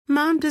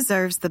Mom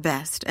deserves the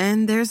best,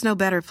 and there's no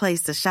better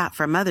place to shop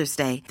for Mother's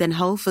Day than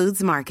Whole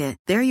Foods Market.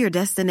 They're your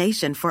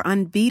destination for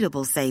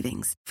unbeatable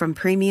savings, from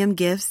premium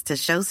gifts to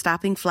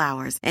show-stopping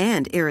flowers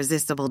and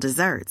irresistible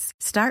desserts.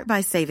 Start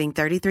by saving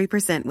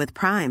 33% with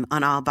Prime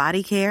on all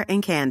body care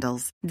and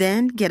candles.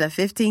 Then get a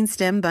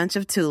 15-stem bunch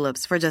of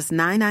tulips for just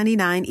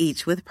 $9.99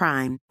 each with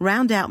Prime.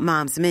 Round out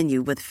Mom's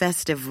menu with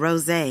festive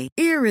rosé,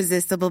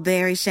 irresistible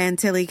berry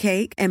chantilly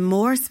cake, and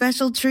more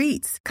special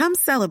treats. Come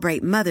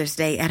celebrate Mother's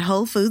Day at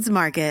Whole Foods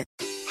Market.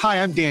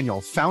 Hi, I'm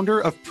Daniel, founder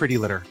of Pretty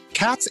Litter.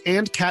 Cats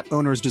and cat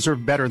owners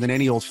deserve better than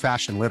any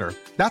old-fashioned litter.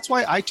 That's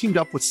why I teamed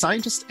up with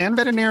scientists and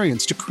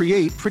veterinarians to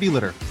create Pretty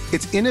Litter.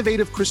 Its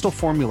innovative crystal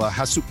formula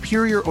has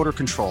superior odor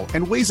control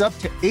and weighs up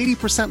to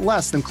 80%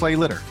 less than clay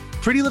litter.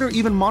 Pretty Litter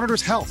even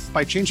monitors health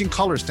by changing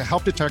colors to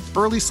help detect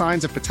early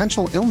signs of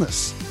potential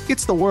illness.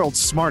 It's the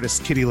world's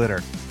smartest kitty litter.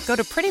 Go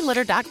to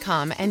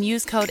prettylitter.com and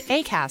use code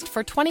ACAST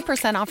for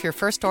 20% off your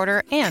first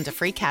order and a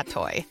free cat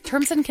toy.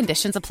 Terms and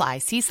conditions apply.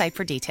 See site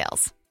for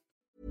details.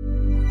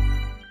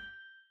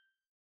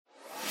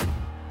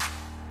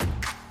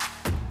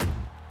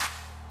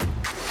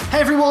 Hey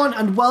everyone,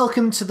 and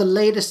welcome to the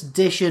latest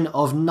edition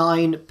of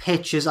 9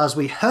 Pitches as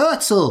we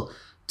hurtle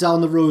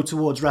down the road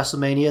towards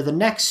WrestleMania. The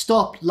next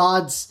stop,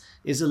 lads,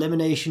 is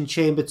Elimination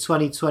Chamber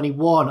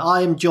 2021.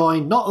 I am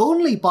joined not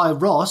only by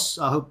Ross.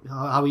 How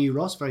are you,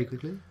 Ross? Very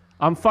quickly.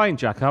 I'm fine,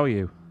 Jack. How are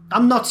you?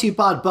 I'm not too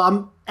bad, but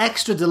I'm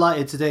extra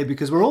delighted today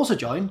because we're also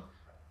joined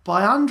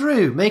by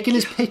Andrew, making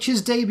his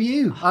Pitches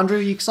debut. Andrew,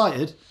 are you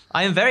excited?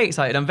 I am very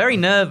excited. I'm very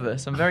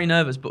nervous,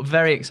 but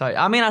very excited.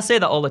 I mean, I say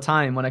that all the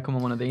time when I come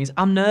on one of these.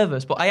 I'm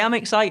nervous, but I am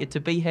excited to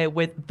be here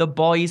with the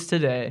boys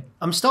today.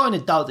 I'm starting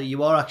to doubt that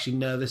you are actually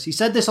nervous. He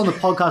said this on the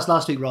podcast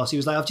last week, Ross. He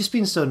was like, I've just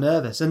been so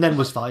nervous, and then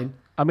was fine.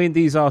 I mean,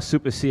 these are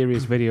super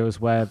serious videos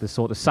where the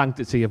sort of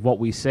sanctity of what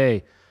we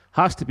say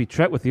has to be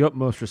treated with the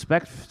utmost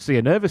respect. So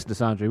your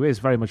nervousness, Andrew, is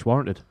very much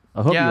warranted.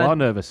 I hope you are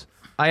nervous.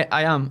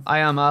 I am.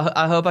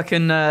 I hope I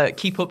can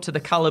keep up to the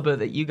caliber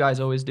that you guys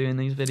always do in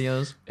these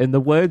videos. In the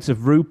words of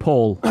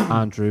RuPaul,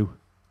 Andrew,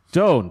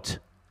 don't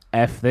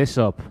F this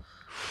up.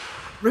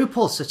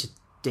 RuPaul's such a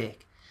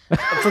dick.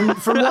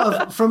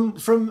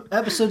 From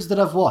episodes that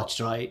I've watched,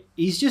 right?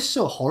 He's just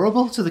so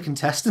horrible to the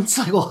contestants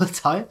like all the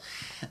time.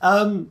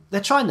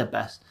 They're trying their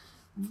best.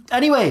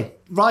 Anyway,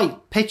 right,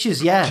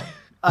 pitches, yeah.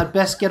 I'd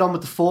best get on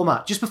with the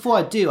format. Just before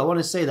I do, I want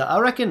to say that I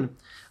reckon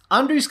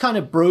Andrew's kind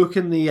of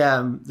broken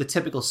the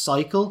typical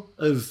cycle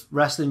of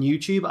wrestling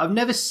YouTube. I've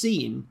never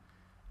seen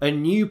a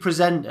new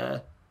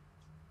presenter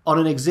on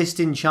an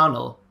existing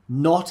channel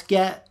not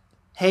get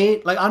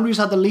hate. Like, Andrew's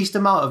had the least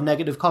amount of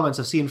negative comments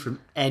I've seen from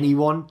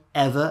anyone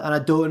ever, and I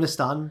don't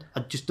understand.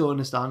 I just don't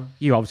understand.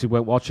 You obviously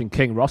weren't watching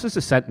King Ross's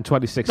Ascent in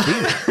 2016.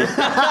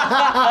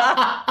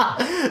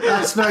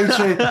 That's very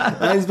true.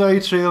 That is very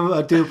true.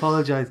 I do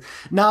apologise.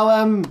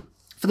 Now,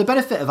 for the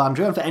benefit of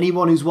Andrew and for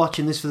anyone who's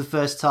watching this for the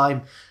first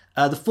time,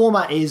 the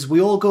format is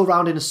we all go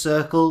around in a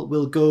circle.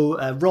 We'll go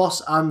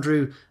Ross,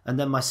 Andrew, and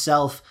then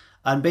myself.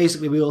 And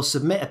basically we all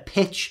submit a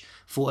pitch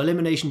for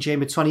Elimination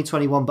Chamber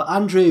 2021. But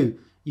Andrew,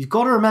 you've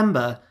got to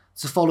remember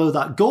to follow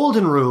that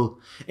golden rule.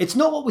 It's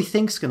not what we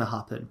think's going to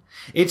happen.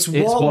 It's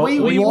what we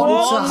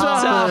want to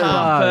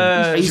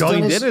happen. He's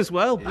joined in as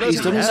well.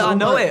 He's done his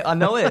homework. I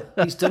know it.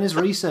 He's done his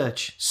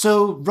research.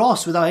 So,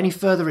 Ross, without any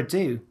further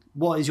ado,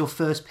 what is your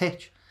first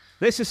pitch?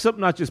 This is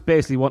something I just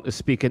basically want to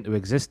speak into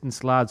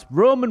existence, lads.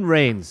 Roman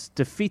Reigns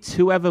defeats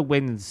whoever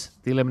wins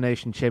the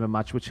Elimination Chamber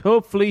match, which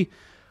hopefully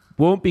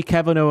won't be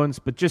Kevin Owens,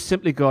 but just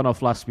simply going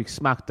off last week's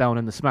SmackDown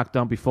and the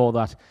SmackDown before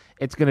that,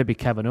 it's going to be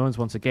Kevin Owens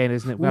once again,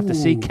 isn't it? We have to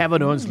see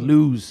Kevin Owens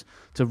lose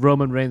to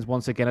Roman Reigns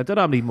once again. I don't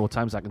know how many more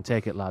times I can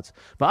take it, lads.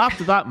 But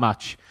after that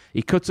match,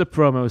 he cuts a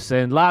promo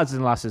saying, lads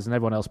and lasses and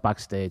everyone else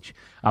backstage,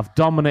 I've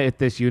dominated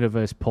this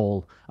universe,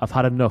 Paul. I've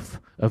had enough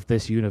of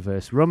this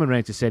universe. Roman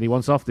Reigns is saying he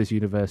wants off this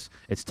universe.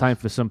 It's time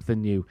for something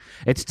new.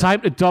 It's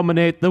time to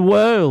dominate the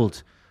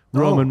world.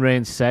 Roman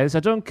Reigns says,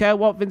 I don't care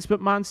what Vince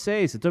McMahon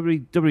says. The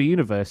WWE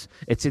Universe,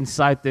 it's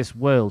inside this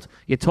world.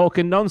 You're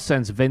talking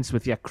nonsense, Vince,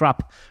 with your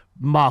crap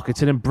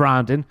marketing and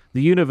branding.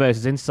 The universe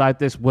is inside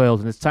this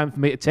world, and it's time for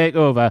me to take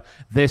over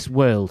this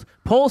world.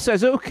 Paul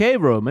says, okay,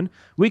 Roman,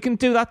 we can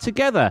do that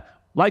together,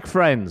 like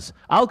friends.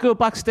 I'll go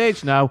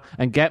backstage now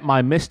and get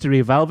my mystery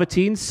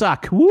Velveteen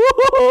sack.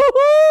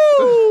 Woo-hoo-hoo-hoo!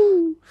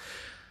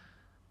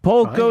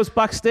 Paul goes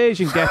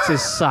backstage and gets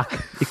his sack.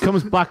 He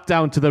comes back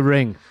down to the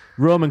ring.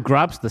 Roman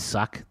grabs the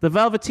sack, the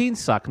Velveteen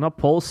sack, not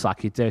Paul's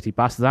sack, you dirty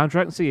bastard,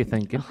 Andrew, I can see you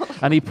thinking.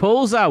 And he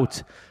pulls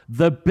out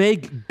the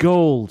big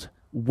gold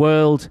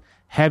world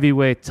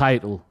heavyweight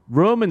title.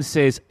 Roman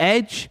says,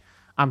 Edge,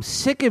 I'm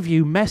sick of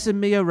you messing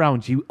me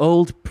around, you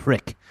old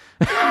prick.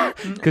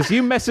 Because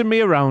you messing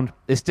me around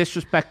is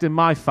disrespecting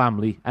my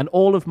family and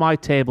all of my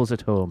tables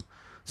at home.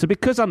 So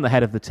because I'm the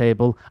head of the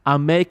table,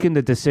 I'm making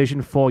the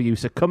decision for you.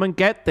 So come and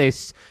get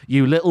this,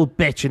 you little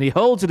bitch. And he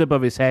holds it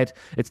above his head.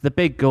 It's the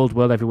big gold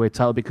World Heavyweight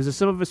title because, as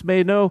some of us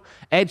may know,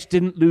 Edge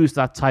didn't lose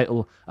that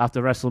title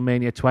after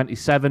WrestleMania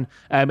 27.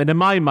 And in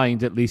my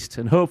mind, at least,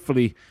 and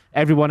hopefully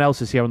everyone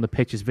else is here on the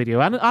Pitches video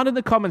and in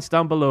the comments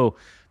down below,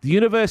 the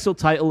Universal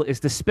title is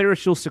the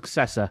spiritual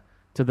successor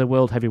to the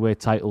World Heavyweight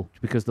title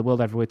because the World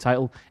Heavyweight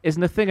title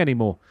isn't a thing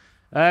anymore.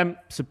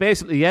 So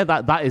basically, yeah,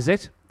 that is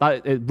it.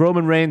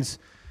 Roman Reigns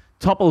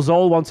topples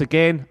all once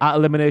again at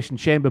Elimination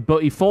Chamber,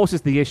 but he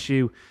forces the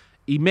issue.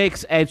 He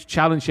makes Edge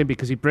challenge him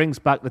because he brings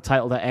back the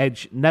title that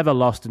Edge never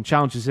lost and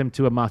challenges him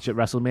to a match at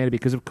WrestleMania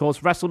because, of course,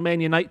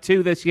 WrestleMania Night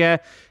 2 this year,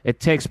 it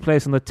takes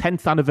place on the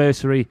 10th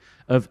anniversary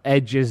of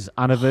Edge's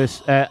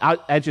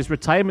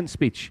retirement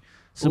speech.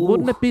 So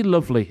wouldn't it be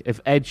lovely if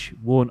Edge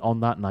won on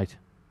that night?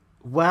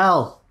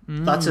 Well,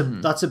 that's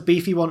a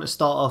beefy one to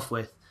start off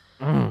with.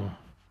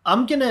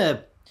 I'm going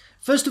to...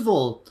 First of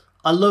all,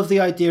 I love the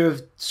idea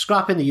of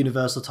scrapping the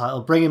Universal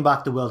title, bringing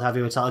back the World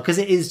Heavyweight title, because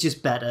it is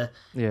just better.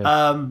 Yeah.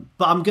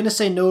 But I'm going to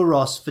say no,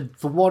 Ross,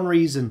 for one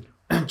reason.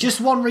 Just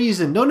one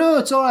reason. No,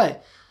 it's all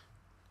right.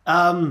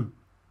 Well,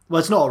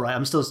 it's not all right.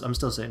 I'm still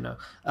saying no.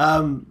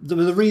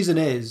 The reason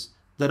is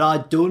that I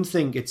don't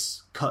think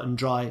it's cut and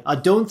dry. I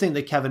don't think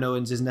that Kevin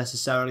Owens is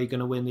necessarily going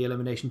to win the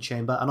Elimination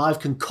Chamber, and I've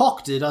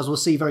concocted, as we'll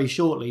see very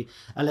shortly,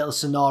 a little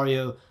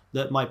scenario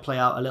that might play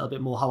out a little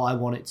bit more how I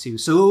want it to.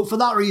 So for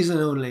that reason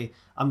only,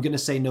 I'm going to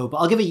say no. But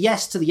I'll give a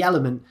yes to the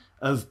element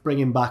of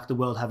bringing back the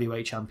World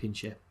Heavyweight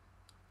Championship.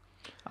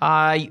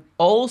 I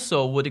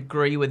also would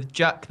agree with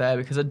Jack there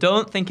because I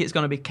don't think it's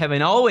going to be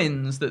Kevin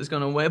Owens that's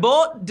going to win.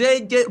 But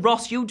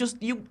Ross, you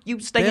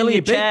stay on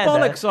your chair. Big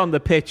bollocks on the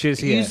pitches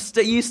here.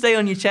 You stay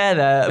on your chair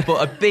there.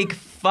 But a big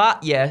fat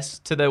yes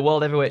to the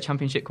World Heavyweight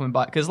Championship coming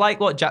back because, like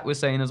what Jack was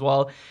saying as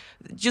well,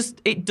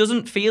 just it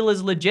doesn't feel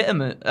as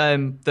legitimate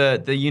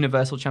the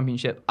Universal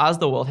Championship as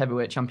the World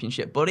Heavyweight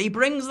Championship. But he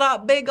brings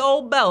that big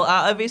old belt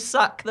out of his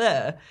sack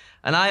there.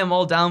 And I am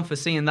all down for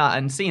seeing that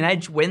and seeing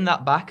Edge win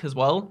that back as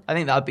well. I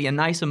think that would be a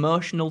nice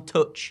emotional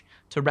touch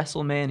to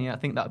WrestleMania. I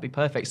think that would be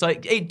perfect. So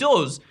it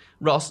does,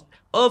 Ross,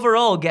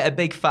 overall get a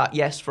big fat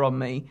yes from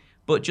me.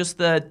 But just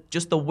the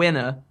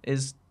winner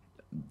is,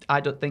 I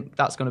don't think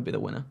that's going to be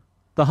the winner.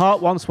 The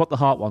heart wants what the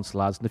heart wants,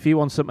 lads. And if you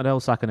want something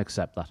else, I can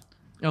accept that.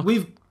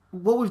 Okay.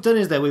 What we've done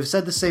is that we've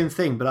said the same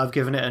thing, but I've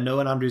given it a no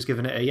and Andrew's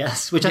given it a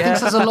yes, which I think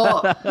says a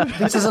lot.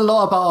 This says a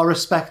lot about our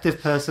respective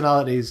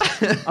personalities.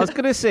 I was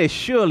going to say,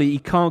 surely he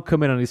can't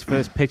come in on his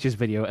first pitches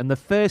video, and the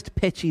first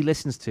pitch he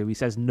listens to, he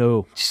says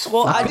no.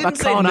 Well, I didn't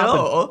say no.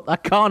 Happen.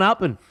 That can't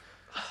happen.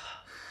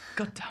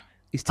 God damn it.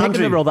 He's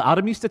taking the role that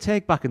Adam used to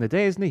take back in the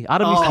day, isn't he?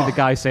 Adam used to be the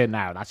guy saying,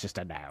 no, that's just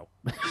a no.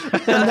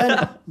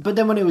 But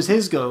then when it was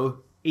his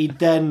go, he'd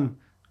then...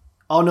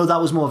 Oh no,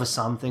 that was more of a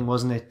Sam thing,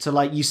 wasn't it? So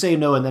like you say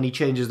no and then he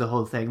changes the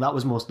whole thing. That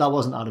wasn't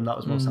Adam, that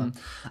was more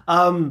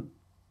Sam.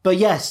 But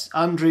yes,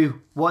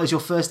 Andrew, what is your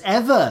first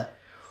ever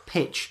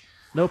pitch?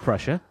 No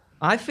pressure.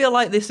 I feel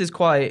like this is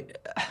quite...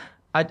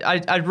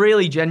 I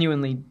really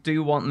genuinely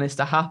do want this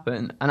to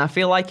happen, and I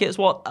feel like it's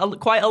what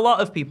quite a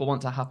lot of people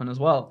want to happen as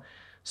well.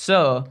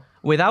 So,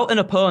 without an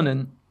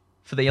opponent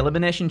for the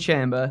Elimination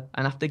Chamber,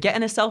 and after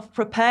getting herself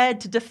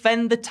prepared to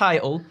defend the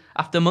title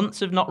after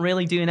months of not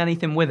really doing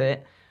anything with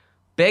it,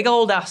 big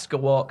old Asuka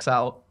walks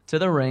out to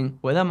the ring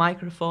with a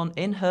microphone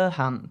in her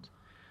hand.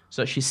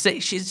 So she's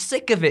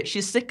sick of it.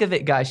 She's sick of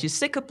it, guys. She's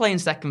sick of playing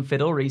second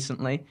fiddle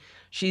recently.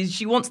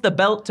 She wants the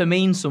belt to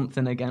mean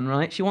something again,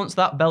 right? She wants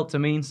that belt to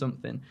mean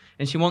something.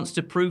 And she wants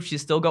to prove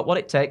she's still got what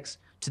it takes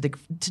to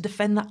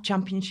defend that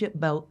championship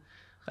belt.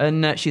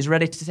 And she's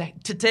ready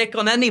to take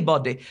on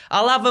anybody.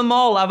 I'll have them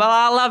all.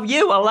 I'll have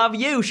you. I'll have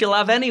you. She'll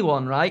have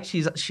anyone, right?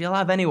 She'll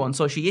have anyone.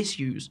 So she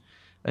issues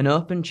an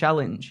open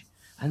challenge.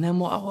 And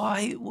then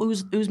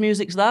whose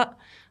music's that?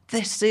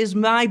 This is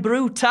my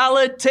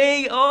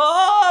brutality.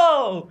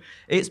 Oh!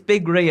 It's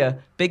Big Rhea.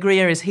 Big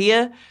Rhea is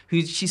here.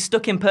 She's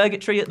stuck in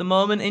purgatory at the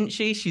moment, isn't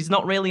she? She's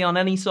not really on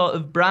any sort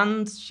of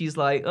brand. She's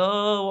like,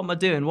 oh, what am I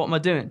doing? What am I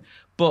doing?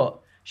 But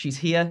she's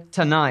here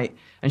tonight,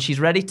 and she's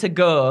ready to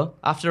go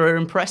after her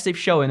impressive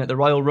showing at the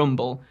Royal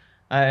Rumble.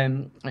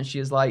 And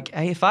she's like,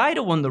 hey, if I'd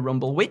have won the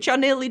Rumble, which I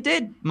nearly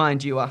did,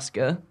 mind you,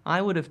 Asuka,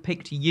 I would have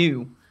picked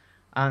you.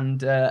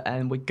 And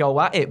we go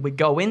at it. We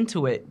go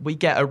into it. We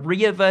get a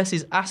Rhea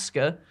versus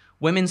Asuka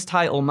women's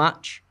title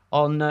match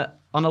on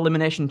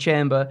Elimination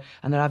Chamber,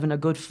 and they're having a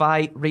good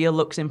fight. Rhea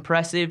looks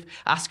impressive.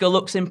 Asuka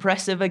looks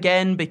impressive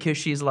again because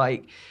she's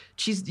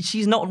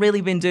not really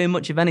been doing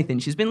much of anything.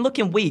 She's been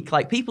looking weak.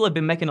 Like, people have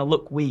been making her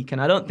look weak,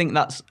 and I don't think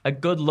that's a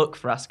good look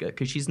for Asuka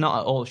because she's not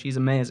at all. She's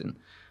amazing.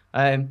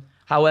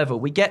 However,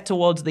 we get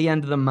towards the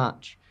end of the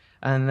match,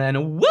 and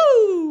then woo!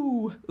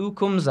 Who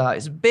comes out?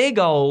 It's big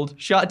old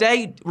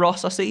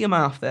Ross, I see your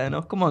mouth there.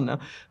 No, come on now.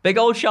 Big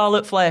old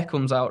Charlotte Flair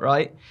comes out,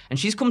 right? And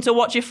she's come to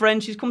watch her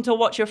friend. She's come to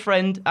watch her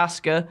friend,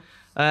 Asuka,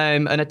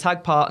 and a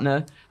tag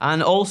partner,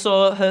 and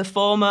also her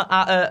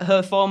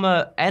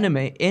former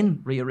enemy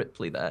in Rhea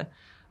Ripley there.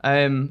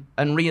 And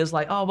Rhea's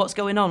like, oh, what's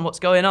going on? What's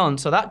going on?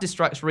 So that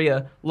distracts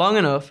Rhea long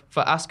enough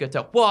for Asuka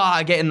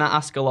to get in that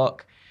Asuka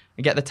lock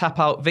and get the tap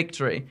out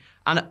victory.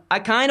 And I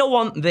kind of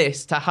want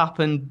this to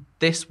happen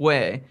this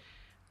way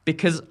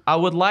because I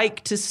would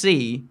like to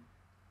see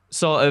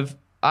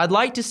I'd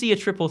like to see a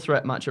triple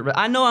threat match.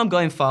 I know I'm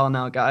going far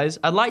now, guys.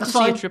 I'd like to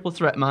see a triple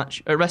threat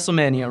match at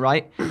WrestleMania,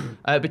 right?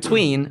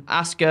 Between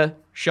Asuka,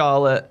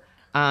 Charlotte,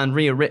 and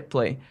Rhea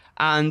Ripley.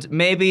 And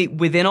maybe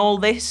within all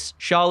this,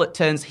 Charlotte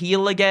turns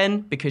heel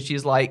again because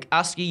she's like,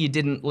 Asuka, you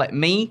didn't let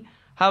me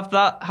have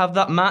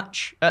that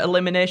match at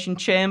Elimination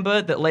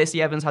Chamber that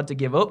Lacey Evans had to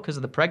give up because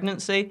of the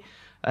pregnancy.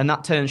 And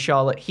that turns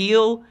Charlotte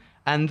heel.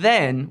 And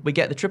then we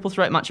get the triple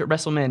threat match at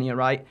WrestleMania,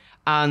 right?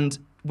 And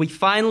we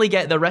finally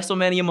get the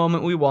WrestleMania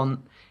moment we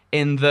want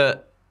in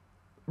that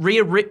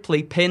Rhea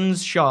Ripley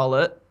pins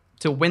Charlotte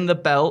to win the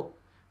belt.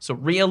 So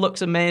Rhea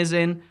looks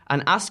amazing.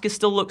 And Asuka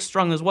still looks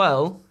strong as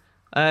well.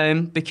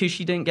 Because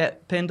she didn't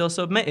get pinned or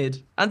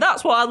submitted. And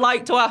that's what I'd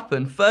like to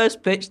happen.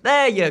 First pitch,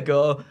 there you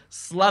go.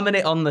 Slamming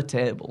it on the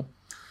table.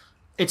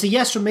 It's a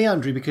yes from me,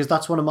 Andrew, because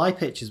that's one of my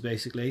pitches,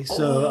 basically.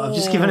 So I'm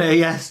just giving it a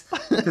yes,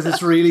 because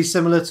it's really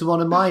similar to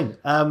one of mine.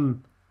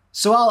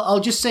 So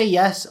I'll just say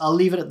yes. I'll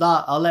leave it at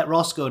that. I'll let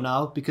Ross go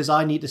now, because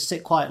I need to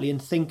sit quietly and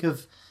think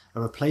of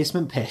a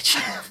replacement pitch.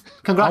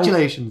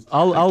 Congratulations.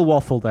 I'll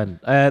waffle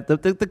then.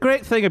 The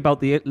great thing about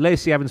the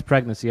Lacey Evans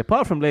pregnancy,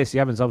 apart from Lacey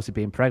Evans obviously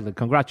being pregnant,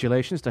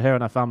 congratulations to her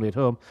and her family at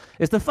home,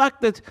 is the fact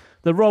that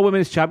the Raw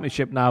Women's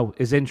Championship now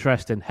is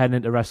interesting heading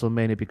into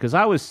WrestleMania, because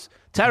I was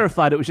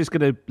terrified it was just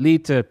going to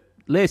lead to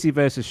Lacey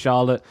versus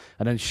Charlotte,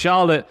 and then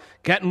Charlotte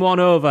getting one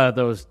over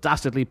those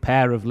dastardly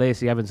pair of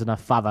Lacey Evans and her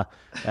father,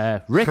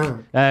 Rick.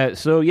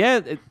 So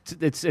yeah,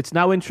 it's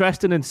now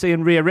interesting in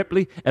seeing Rhea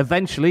Ripley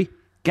eventually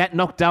get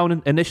knocked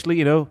down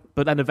initially,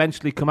 but then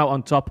eventually come out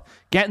on top.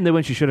 Getting the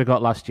win she should have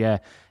got last year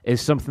is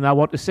something I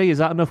want to see. Is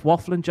that enough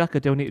waffling, Jack? I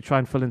do need to try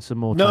and fill in some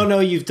more time. No,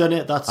 you've done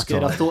it. That's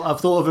good. I've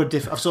thought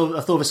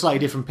of a slightly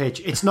different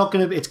pitch. It's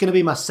going to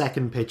be my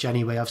second pitch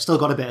anyway. I've still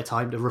got a bit of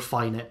time to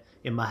refine it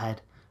in my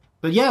head.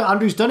 But yeah,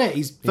 Andrew's done it.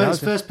 He's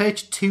first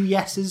pitch, 2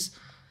 yeses.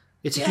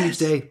 It's a huge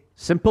day.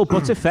 Simple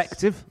but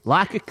effective,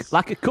 like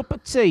a cup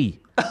of tea.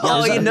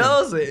 Oh, he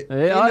knows it. He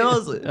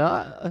knows it.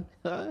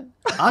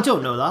 I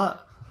don't know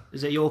that.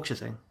 Is it a Yorkshire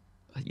thing?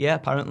 Yeah,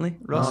 apparently.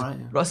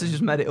 Ross has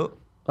just made it up.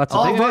 That's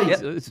the thing, right.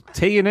 It's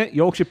tea in it,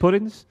 Yorkshire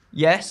puddings.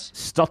 Yes.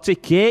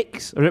 Stotty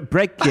cakes, or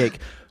bread cake.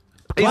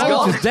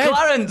 Clarence is dead.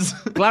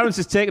 Clarence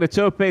is taking a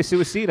tope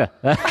suicida.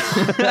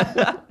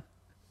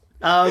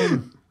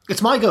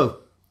 It's my go.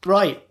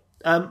 Right.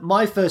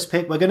 My first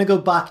pick, we're going to go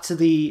back to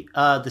the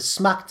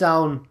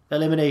SmackDown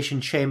Elimination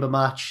Chamber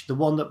match, the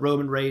one that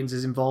Roman Reigns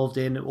is involved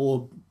in,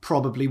 or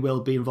probably will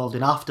be involved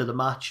in after the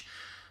match.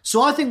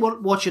 So I think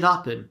what should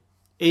happen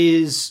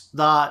is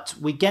that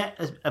we get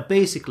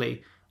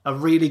basically a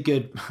really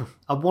good...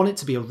 I want it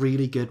to be a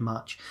really good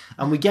match.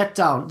 And we get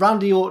down...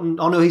 Randy Orton...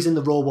 Oh no, he's in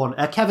the Raw one.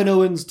 Kevin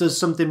Owens does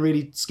something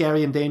really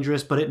scary and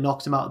dangerous, but it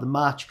knocks him out of the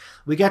match.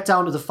 We get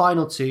down to the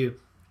final two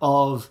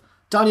of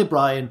Daniel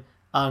Bryan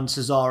and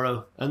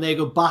Cesaro, and they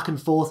go back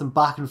and forth, and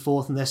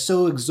they're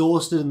so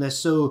exhausted and they're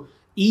so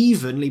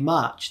evenly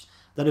matched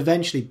that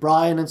eventually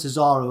Bryan and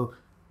Cesaro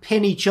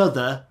pin each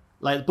other,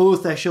 like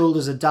both their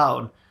shoulders are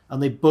down,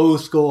 and they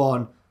both go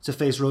on to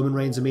face Roman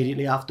Reigns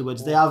immediately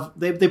afterwards. They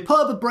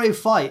put up a brave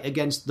fight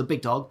against the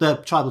big dog, the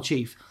tribal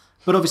chief,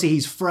 but obviously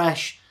he's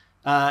fresh.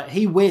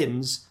 He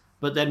wins,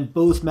 but then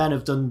both men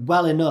have done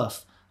well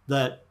enough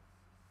that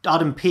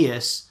Adam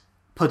Pearce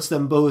puts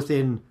them both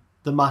in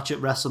the match at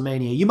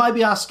WrestleMania. You might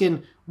be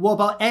asking, what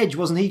about Edge?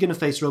 Wasn't he going to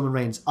face Roman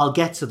Reigns? I'll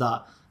get to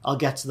that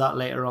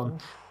later on.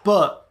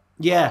 But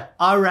yeah,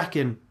 I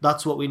reckon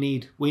that's what we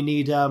need. We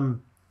need Daniel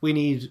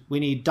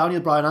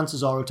Bryan and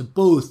Cesaro to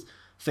both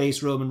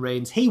face Roman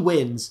Reigns. He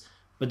wins,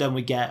 but then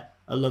we get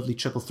a lovely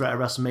triple threat at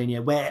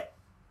WrestleMania where,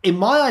 in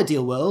my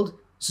ideal world,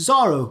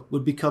 Cesaro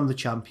would become the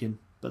champion.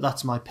 But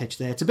that's my pitch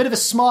there. It's a bit of a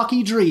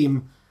smarky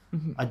dream.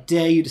 I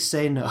dare you to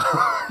say no.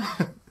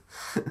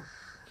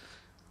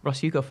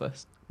 Ross, you go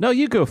first. No,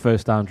 you go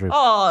first, Andrew.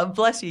 Oh,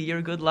 bless you. You're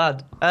a good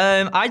lad.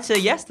 I'd say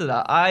yes to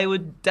that. I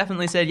would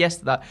definitely say yes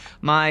to that.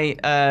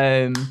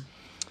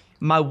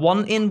 My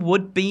wanting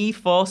would be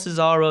for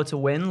Cesaro to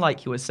win,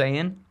 like you were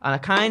saying. And I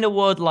kind of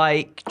would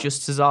like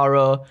just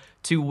Cesaro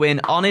to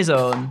win on his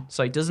own,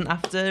 so he doesn't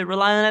have to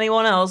rely on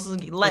anyone else.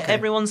 Let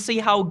everyone see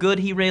how good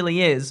he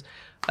really is.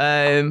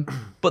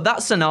 But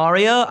that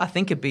scenario, I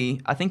think it'd be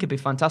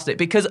fantastic.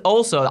 Because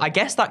also, I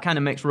guess that kind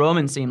of makes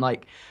Roman seem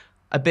like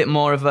a bit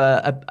more of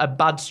a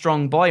bad,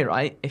 strong boy,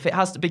 right? If it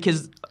has to,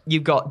 because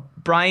you've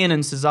got Bryan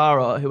and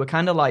Cesaro, who are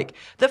kind of like,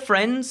 they're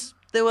friends.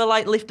 They were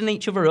like lifting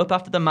each other up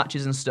after the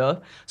matches and stuff.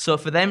 So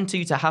for them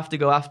two to have to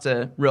go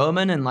after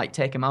Roman and like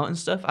take him out and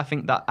stuff, I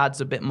think that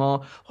adds a bit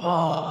more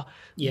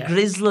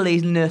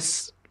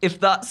grisliness, if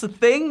that's a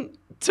thing,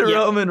 to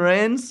Roman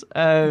Reigns.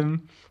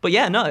 But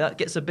yeah, no, that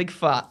gets a big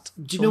fat.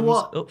 Do you know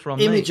what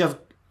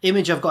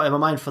image I've got in my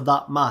mind for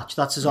that match?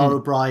 That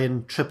Cesaro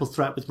Bryan triple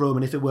threat with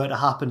Roman, if it were to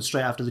happen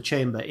straight after the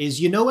Chamber,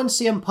 is when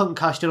CM Punk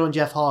cashed in on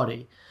Jeff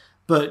Hardy,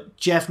 but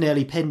Jeff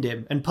nearly pinned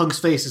him, and Punk's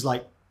face is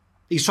like,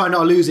 he's trying not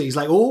to lose it. He's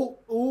like,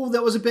 oh,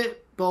 that was a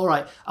bit, but all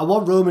right. I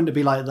want Roman to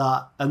be like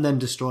that and then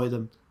destroy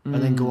them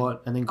and then go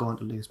on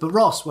to lose. But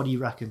Ross, what do you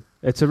reckon?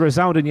 It's a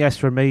resounding yes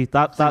from me.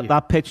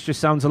 That pitch just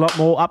sounds a lot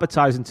more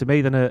appetizing to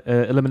me than a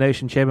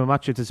Elimination Chamber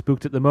match it is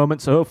booked at the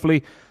moment. So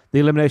hopefully the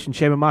Elimination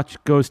Chamber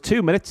match goes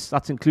 2 minutes.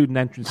 That's including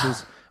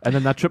entrances. And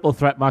then that triple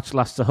threat match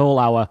lasts a whole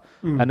hour.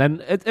 And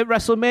then at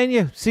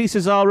WrestleMania, see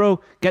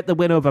Cesaro get the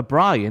win over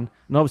Bryan.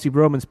 And obviously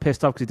Roman's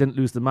pissed off because he didn't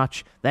lose the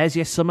match. There's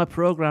your summer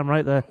program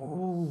right there.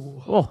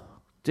 Oh,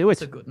 do it.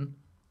 That's a good one.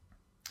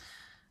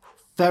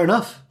 Fair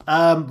enough.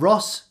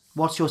 Ross,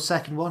 what's your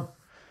second one?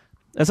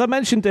 As I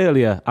mentioned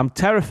earlier, I'm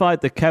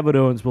terrified that Kevin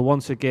Owens will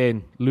once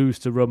again lose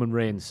to Roman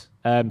Reigns.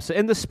 So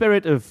in the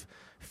spirit of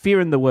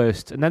fearing the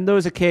worst, and then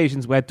those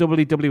occasions where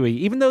WWE,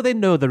 even though they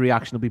know the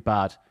reaction will be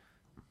bad,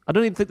 I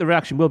don't even think the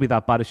reaction will be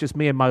that bad. It's just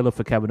me and my love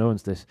for Kevin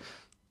Owens,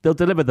 they'll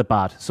deliver the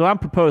bad. So I'm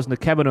proposing that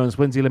Kevin Owens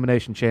wins the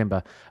Elimination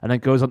Chamber and then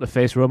goes on to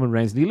face Roman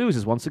Reigns and he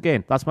loses once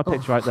again. That's my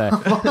pitch right there.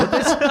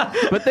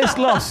 But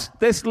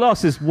this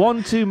loss is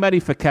one too many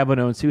for Kevin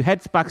Owens, who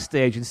heads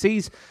backstage and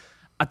sees...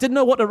 I didn't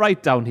know what to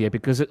write down here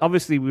because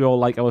obviously we all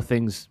like our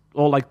things,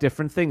 all like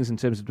different things in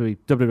terms of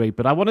WWE,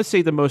 but I want to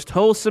see the most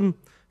wholesome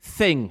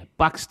thing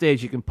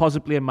backstage you can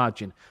possibly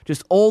imagine.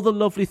 Just all the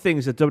lovely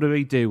things that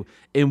WWE do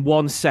in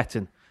one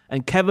setting.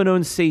 And Kevin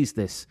Owens sees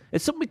this.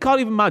 It's something we can't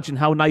even imagine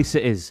how nice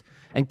it is.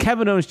 And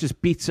Kevin Owens just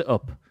beats it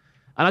up.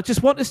 And I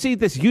just want to see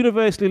this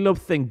universally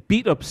loved thing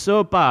beat up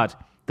so bad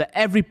that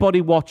everybody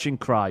watching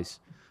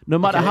cries. No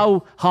matter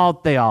how hard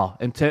they are.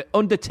 And to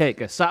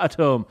Undertaker sat at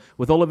home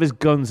with all of his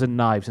guns and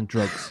knives and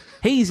drugs.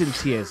 He's in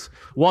tears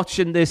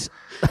watching this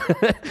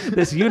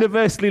this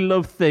universally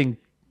loved thing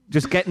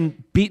just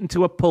getting beaten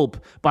to a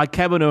pulp by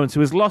Kevin Owens, who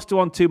has lost to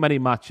one too many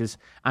matches,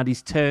 and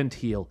he's turned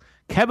heel.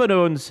 Kevin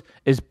Owens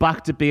is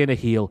back to being a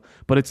heel,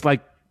 but it's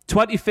like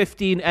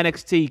 2015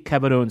 NXT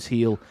Kevin Owens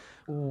heel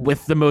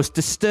with the most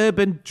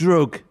disturbing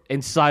drug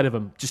inside of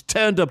him, just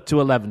turned up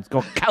to 11. He's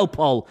got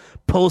Calpol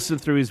pulsing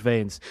through his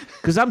veins.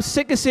 Because I'm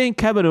sick of seeing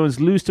Kevin Owens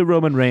lose to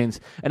Roman Reigns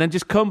and then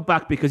just come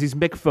back because he's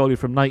Mick Foley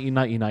from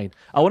 1999.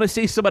 I want to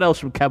see someone else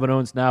from Kevin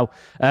Owens now.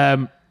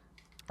 And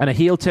a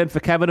heel turn for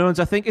Kevin Owens.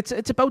 I think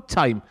it's about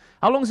time.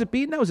 How long has it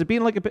been now? Has it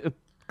been like a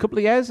couple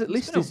of years at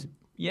least?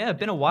 Yeah,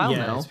 been a while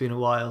now. Yeah, it's been a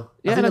while.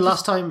 Yeah, I think the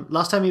last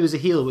time he was a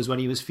heel was when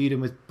he was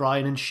feuding with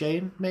Bryan and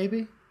Shane,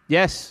 maybe?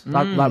 Yes,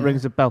 that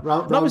rings a bell.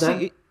 And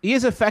obviously, he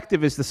is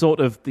effective as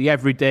the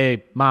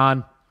everyday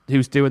man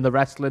who's doing the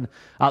wrestling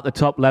at the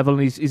top level,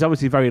 and he's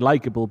obviously very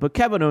likable. But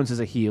Kevin Owens is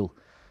a heel.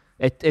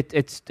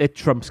 It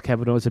trumps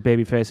Kevin Owens as a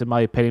babyface, in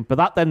my opinion. But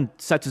that then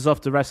sets us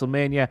off to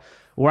WrestleMania,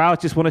 where I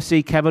just want to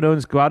see Kevin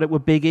Owens go at it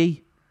with Big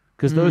E.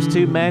 Because those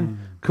two men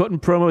cutting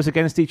promos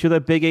against each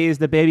other. Big E is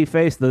the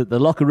babyface, the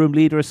locker room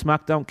leader of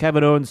SmackDown.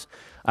 Kevin Owens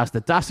as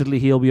the dastardly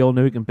heel we all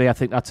knew he can be. I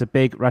think that's a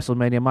big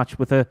WrestleMania match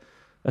with a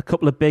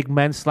couple of big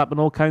men slapping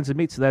all kinds of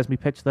meat. So there's me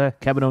pitch there.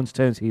 Kevin Owens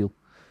turns heel.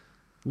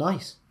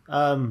 Nice.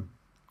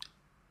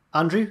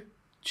 Andrew,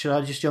 should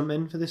I just jump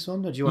in for this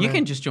one? Or do you want You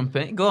can just jump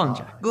in. Go on,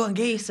 Jack. Go on,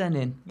 get your send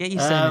in.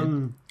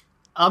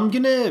 I'm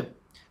going to...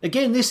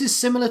 Again, this is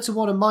similar to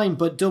one of mine,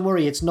 but don't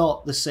worry, it's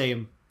not the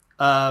same.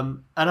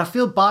 And I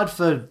feel bad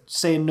for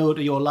saying no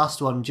to your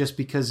last one just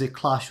because it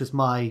clashed with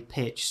my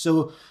pitch.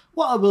 So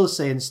what I will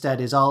say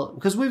instead is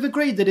because we've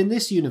agreed that in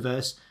this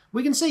universe,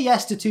 we can say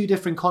yes to two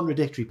different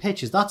contradictory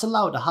pitches. That's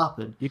allowed to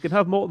happen. You can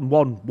have more than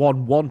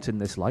one want in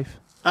this life.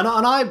 And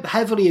I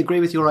heavily agree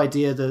with your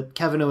idea that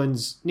Kevin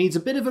Owens needs a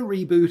bit of a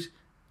reboot.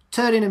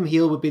 Turning him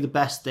heel would be the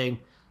best thing.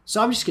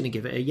 So I'm just going to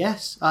give it a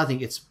yes. I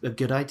think it's a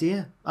good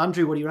idea.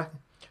 Andrew, what do you reckon?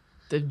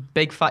 The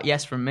big fat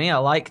yes from me. I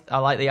like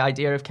the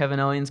idea of Kevin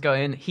Owens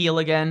going heel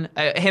again.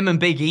 Him and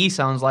Big E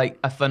sounds like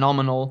a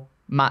phenomenal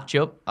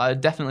matchup.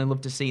 I'd definitely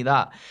love to see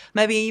that.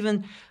 Maybe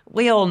even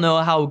we all know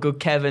how good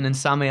Kevin and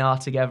Sammy are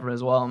together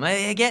as well.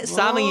 Maybe get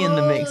Sammy in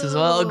the mix as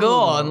well. Go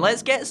on,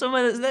 let's get some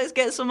of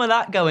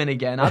that going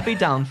again. I'd be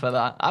down for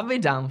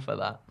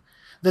that.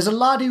 There's a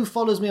lad who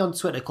follows me on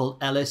Twitter called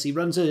Ellis. He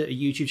runs a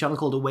YouTube channel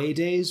called Away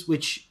Days,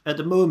 which at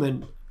the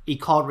moment he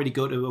can't really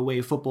go to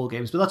away football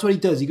games, but that's what he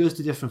does. He goes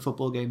to different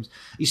football games.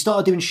 He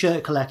started doing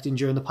shirt collecting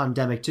during the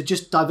pandemic to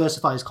just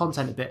diversify his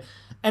content a bit.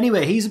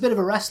 Anyway, he's a bit of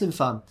a wrestling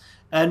fan,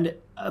 and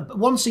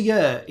once a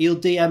year he'll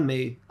DM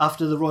me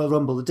after the Royal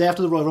Rumble, the day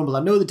after the Royal Rumble.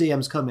 I know the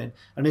DM's coming,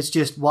 and it's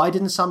just, why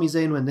didn't Sami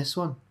Zayn win this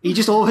one? He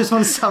just always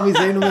wants Sami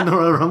Zayn to win the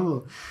Royal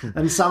Rumble,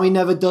 and Sami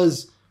never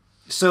does.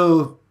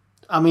 So,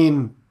 I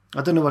mean,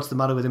 I don't know what's the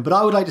matter with him, but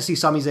I would like to see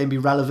Sami Zayn be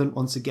relevant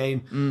once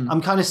again.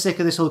 I'm kind of sick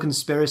of this whole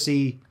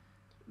conspiracy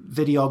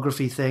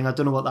videography thing. I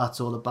don't know what that's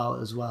all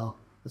about as well.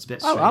 It's a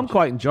bit strange. I'm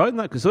quite enjoying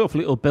that because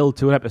hopefully it'll build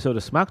to an episode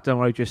of SmackDown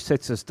where he just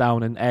sits us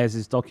down and airs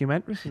his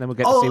documentary, and then we'll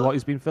get to see what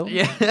he's been filming.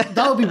 Yeah,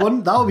 that would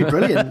be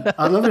brilliant.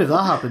 I'd love it if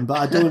that happened, but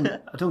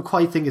I don't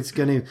quite think it's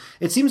going to.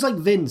 It seems like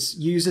Vince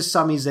uses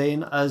Sami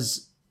Zayn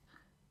as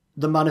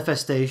the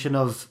manifestation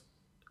of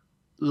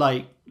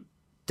like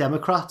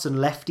Democrats and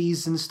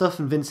lefties and stuff,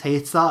 and Vince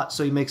hates that,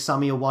 so he makes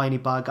Sami a whiny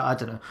bad guy. I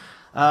don't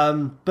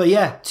know. But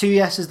yeah, 2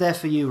 yeses there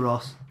for you,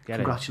 Ross.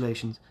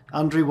 Congratulations.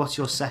 Andrew, what's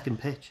your second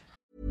pitch?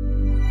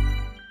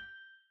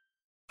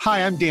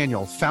 Hi, I'm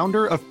Daniel,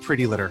 founder of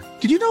Pretty Litter.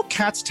 Did you know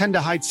cats tend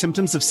to hide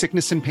symptoms of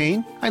sickness and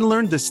pain? I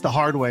learned this the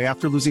hard way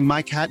after losing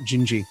my cat,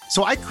 Gingy.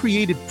 So I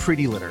created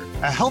Pretty Litter,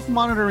 a health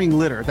monitoring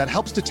litter that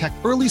helps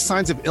detect early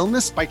signs of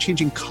illness by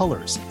changing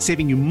colors,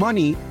 saving you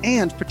money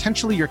and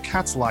potentially your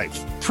cat's life.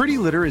 Pretty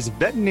Litter is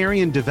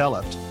veterinarian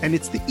developed, and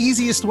it's the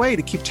easiest way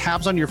to keep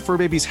tabs on your fur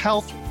baby's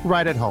health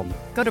right at home.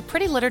 Go to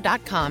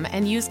prettylitter.com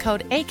and use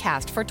code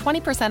ACAST for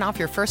 20% off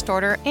your first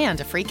order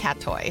and a free cat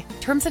toy.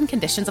 Terms and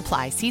conditions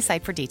apply. See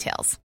site for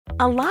details.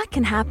 A lot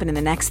can happen in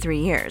the next 3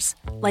 years.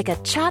 Like a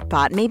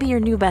chatbot may be your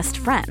new best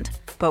friend.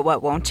 But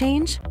what won't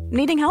change?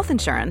 Needing health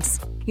insurance.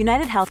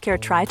 United Healthcare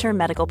Tri-Term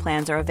Medical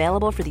Plans are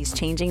available for these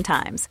changing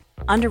times.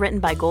 Underwritten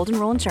by Golden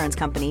Rule Insurance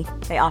Company,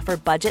 they offer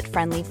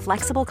budget-friendly,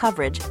 flexible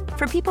coverage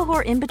for people who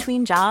are in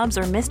between jobs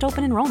or missed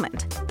open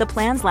enrollment. The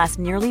plans last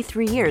nearly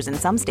 3 years in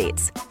some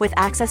states, with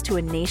access to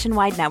a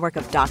nationwide network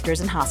of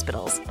doctors and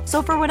hospitals.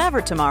 So for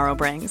whatever tomorrow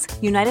brings,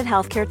 United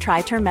Healthcare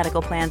Tri-Term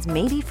Medical Plans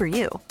may be for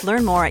you.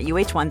 Learn more at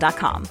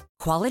uh1.com.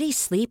 Quality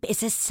sleep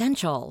is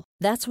essential.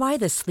 That's why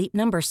the Sleep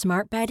Number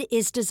Smart Bed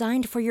is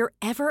designed for your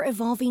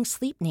ever-evolving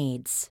sleep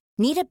needs.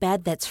 Need a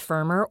bed that's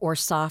firmer or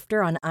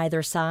softer on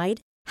either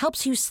side?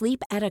 Helps you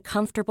sleep at a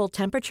comfortable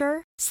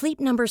temperature? Sleep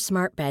Number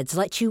Smart Beds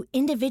let you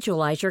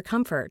individualize your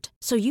comfort,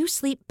 so you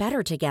sleep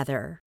better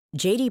together.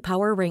 J.D.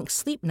 Power ranks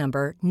Sleep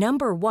Number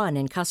number 1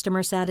 in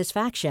customer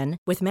satisfaction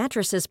with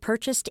mattresses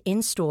purchased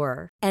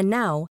in-store. And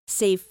now,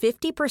 save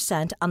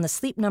 50% on the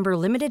Sleep Number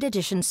Limited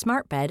Edition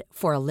Smart Bed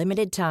for a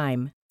limited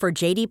time. For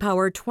J.D.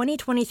 Power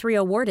 2023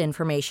 award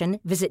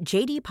information, visit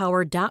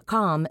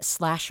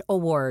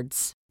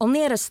jdpower.com/awards.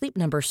 Only at a Sleep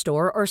Number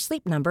store or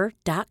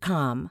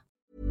sleepnumber.com.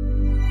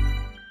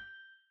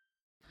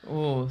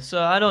 Oh,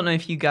 so I don't know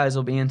if you guys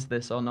will be into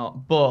this or not,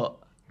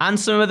 and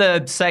some of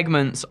the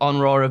segments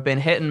on Raw have been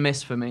hit and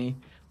miss for me,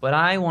 but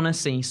I want to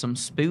see some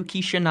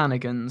spooky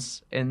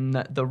shenanigans in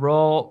the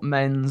Raw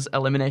Men's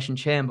Elimination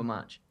Chamber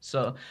match.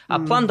 So I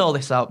planned all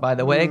this out, by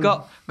the way.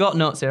 Got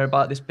notes here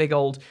about this big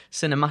old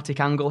cinematic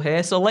angle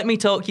here, so let me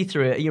talk you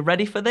through it. Are you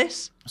ready for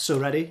this? So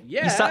ready?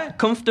 Yeah. You sat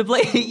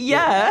comfortably?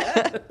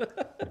 Yeah.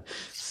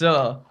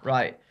 So,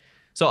 right.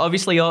 So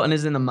obviously Orton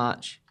is in the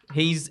match.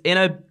 He's in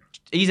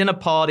a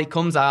pod, he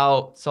comes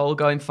out, it's all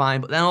going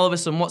fine, but then all of a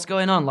sudden, what's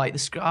going on? Like,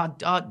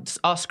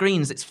 our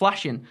screens, it's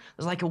flashing.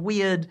 There's like a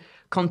weird,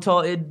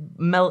 contorted,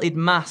 melted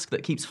mask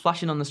that keeps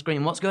flashing on the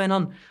screen. What's going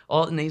on?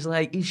 Orton, he's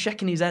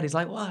shaking his head. He's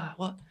like,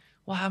 what?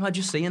 Am I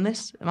just seeing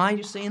this?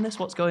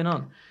 What's going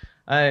on?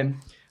 And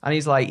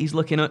he's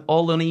looking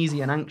all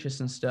uneasy and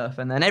anxious and stuff.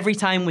 And then every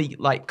time we,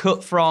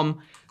 cut from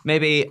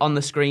maybe on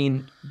the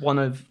screen, one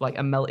of,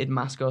 a melted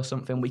mask or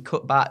something, we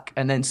cut back,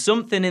 and then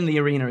something in the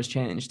arena has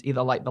changed.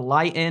 Either, the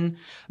lighting,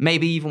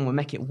 maybe even we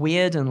make it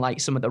weird,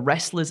 and, some of the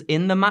wrestlers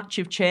in the match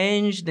have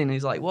changed, and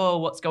he's like, whoa,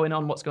 what's going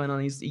on?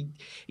 He's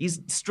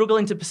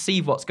struggling to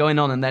perceive what's going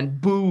on, and then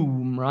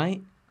boom,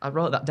 right? I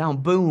wrote that down,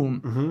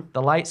 boom. Mm-hmm.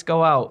 The lights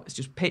go out. It's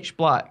just pitch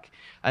black.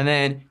 And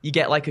then you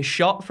get, a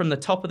shot from the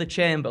top of the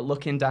chamber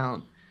looking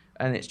down,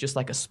 and it's just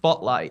a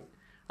spotlight,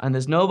 and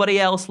there's nobody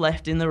else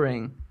left in the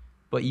ring.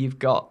 But you've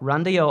got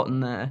Randy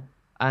Orton there,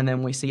 and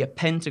then we see a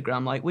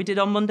pentagram like we did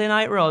on Monday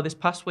Night Raw this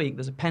past week.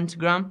 There's a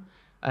pentagram,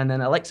 and then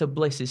Alexa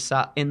Bliss is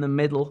sat in the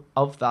middle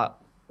of that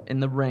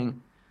in the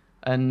ring,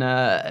 and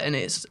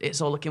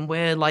it's all looking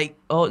weird.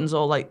 Orton's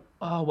all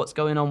oh, what's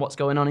going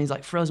on? He's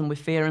frozen with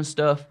fear and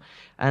stuff,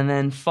 and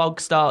then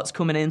fog starts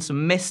coming in,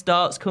 some mist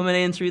starts coming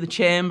in through the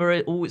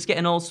chamber. It's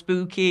getting all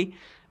spooky,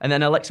 and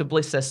then Alexa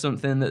Bliss says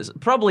something that's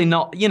probably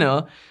not,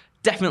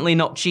 definitely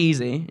not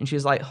cheesy, and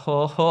she's like,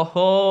 ho, ho,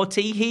 ho,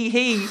 tee, hee,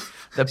 hee.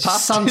 The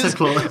past Santa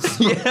Claus.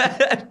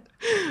 Yeah.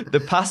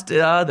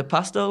 The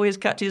past always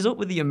catches up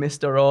with you,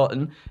 Mr. Orton.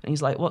 And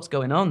he's like, what's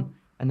going on?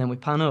 And then we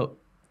pan up,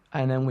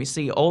 and then we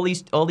see all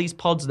these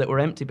pods that were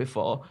empty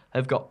before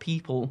have got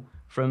people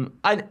from...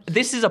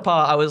 this is a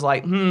part I was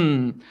like,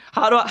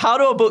 how do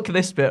I book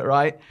this bit,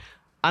 right?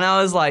 And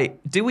I was like,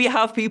 do we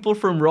have people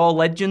from Raw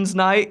Legends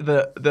Night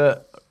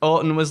that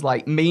Orton was,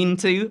 mean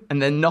to,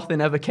 and then nothing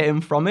ever came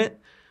from it?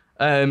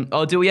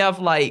 Or do we have,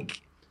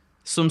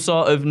 some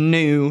sort of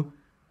new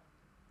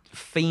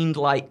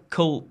Fiend-like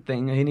cult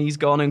thing, and he's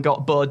gone and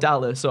got Bo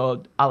Dallas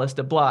or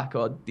Aleister Black,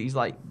 or he's,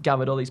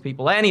 gathered all these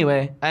people.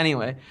 Anyway,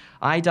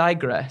 I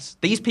digress.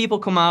 These people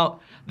come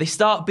out, they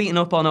start beating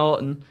up on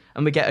Orton,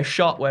 and we get a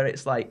shot where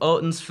it's,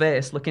 Orton's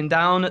face looking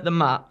down at the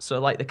mat,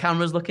 so, the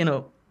camera's looking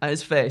up at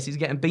his face. He's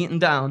getting beaten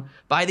down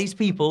by these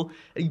people.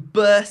 He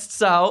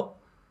bursts out,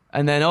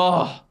 and then,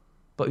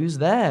 but who's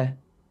there?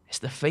 It's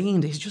the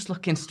Fiend. He's just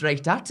looking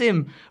straight at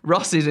him.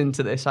 Ross is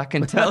into this. I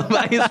can tell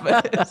by his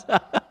face.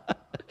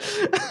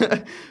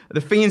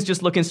 The Fiend's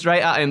just looking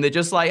straight at him. They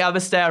just have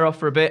a stare off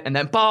for a bit, and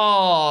then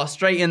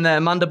straight in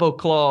there, mandible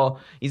claw.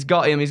 He's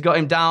got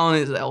him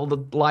down. All the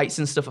lights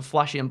and stuff are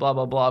flashing, blah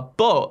blah blah.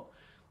 But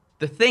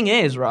the thing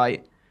is,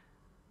 right?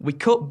 We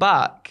cut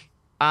back,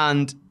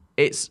 and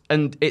it's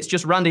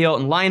just Randy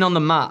Orton lying on the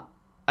mat,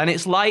 and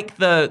it's like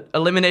the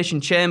Elimination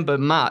Chamber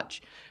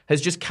match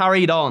has just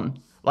carried on.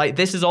 Like,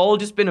 this has all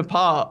just been a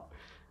part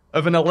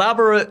of an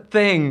elaborate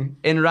thing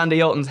in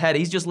Randy Orton's head.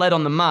 He's just led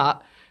on the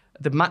mat.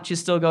 The match is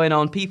still going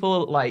on.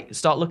 People, like,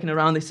 start looking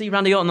around. They see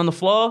Randy Orton on the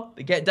floor.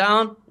 They get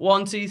down.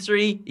 1, 2,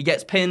 3. He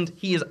gets pinned.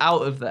 He is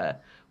out of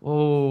there.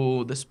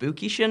 Oh, the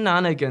spooky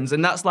shenanigans.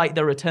 And that's like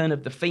the return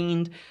of The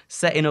Fiend,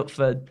 setting up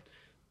for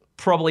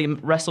probably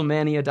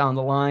WrestleMania down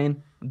the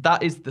line.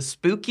 That is the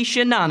spooky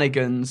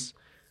shenanigans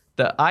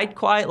that I'd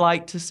quite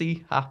like to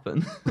see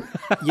happen.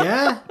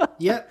 Yeah.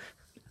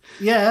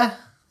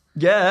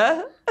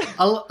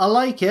 I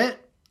like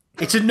it.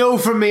 It's a no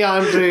from me,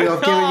 Andrew.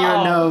 I've given you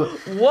a no.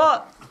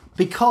 What?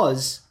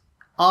 Because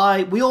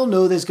we all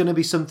know there's going to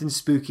be something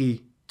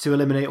spooky to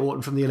eliminate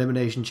Orton from the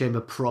Elimination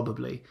Chamber,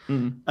 probably.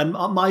 And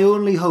my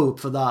only hope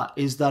for that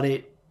is that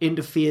it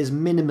interferes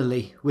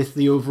minimally with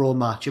the overall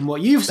match. And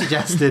what you've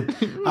suggested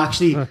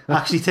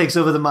actually takes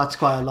over the match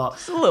quite a lot.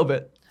 Just a little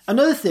bit.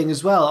 Another thing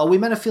as well, are we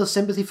meant to feel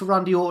sympathy for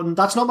Randy Orton?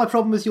 That's not my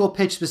problem with your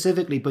pitch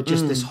specifically, but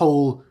just this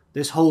whole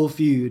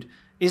feud.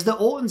 Is that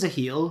Orton's a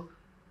heel?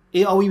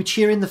 Are we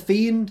cheering the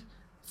Fiend?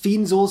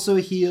 Fiend's also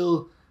a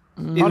heel.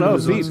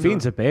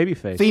 Fiend's a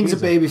babyface. Fiend's a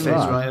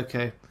babyface, right?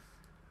 Okay.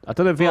 I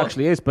don't know if he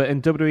actually is, but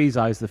in WWE's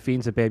eyes, the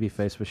Fiend's a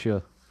babyface for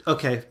sure.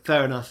 Okay,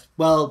 fair enough.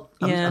 Well,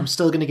 I'm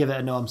still going to give it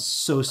a no. I'm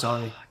so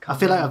sorry. I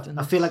feel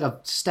like I've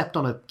stepped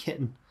on a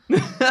kitten.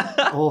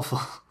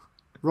 Awful.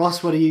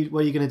 Ross, what are you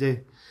going to do?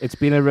 It's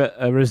been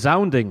a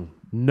resounding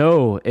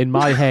no in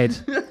my head.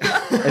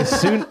 As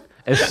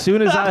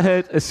soon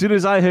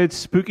as I heard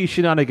spooky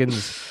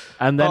shenanigans,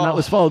 and then that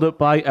was followed up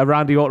by a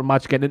Randy Orton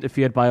match getting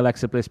interfered by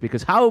Alexa Bliss.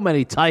 Because how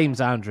many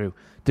times, Andrew,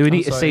 do we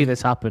need to see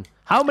this happen?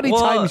 How many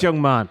times,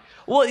 young man?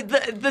 Well,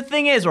 the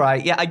thing is,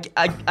 right? Yeah,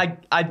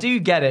 I do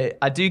get it.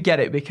 I do get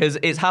it because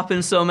it's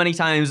happened so many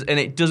times and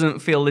it doesn't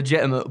feel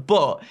legitimate.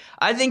 But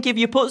I think if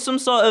you put some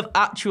sort of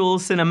actual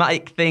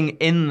cinematic thing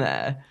in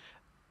there,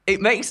 it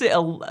makes it a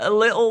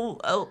little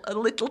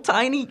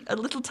tiny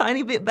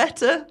bit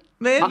better.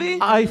 Maybe.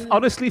 I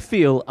honestly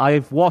feel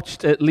I've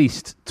watched at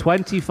least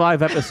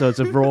 25 episodes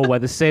of Raw where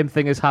the same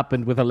thing has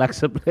happened with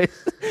Alexa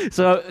Bliss.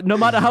 So no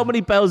matter how many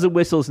bells and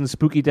whistles and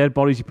spooky dead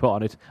bodies you put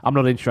on it, I'm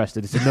not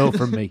interested. It's a no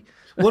from me.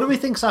 What do we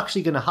think's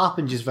actually going to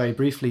happen, just very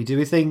briefly? Do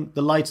we think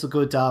the lights will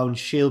go down,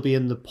 she'll be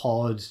in the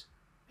pod,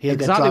 he'll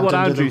exactly get what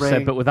dragged Andrew under the said,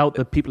 ring? but without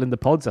the people in the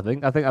pods, I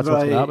think that's what's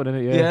going to happen,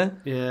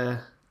 isn't it?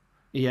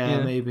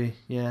 Yeah, maybe.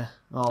 Yeah.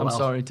 Oh, I'm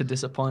sorry to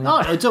disappoint.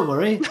 No, don't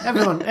worry.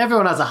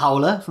 Everyone has a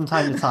howler from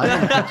time to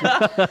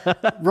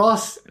time.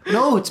 Ross,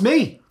 no, it's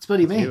me. It's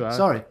bloody me.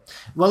 Sorry.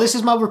 Well, this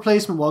is my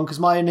replacement one because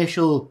my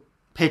initial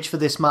pitch for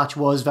this match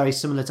was very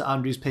similar to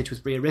Andrew's pitch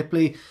with Rhea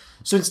Ripley.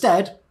 So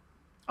instead,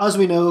 as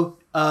we know,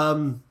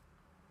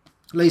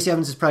 Lacey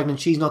Evans is pregnant.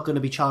 She's not going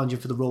to be challenging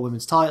for the Raw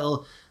Women's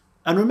title.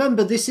 And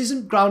remember, this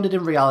isn't grounded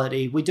in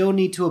reality. We don't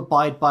need to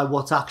abide by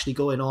what's actually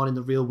going on in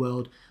the real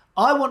world.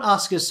 I want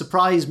Asuka's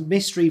surprise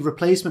mystery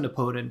replacement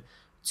opponent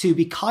to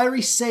be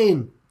Kairi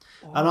Sane.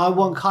 And I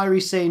want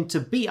Kairi Sane to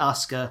beat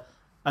Asuka,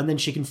 and then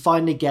she can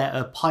finally get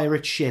a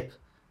pirate ship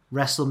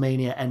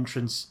WrestleMania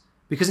entrance.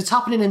 Because it's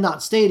happening in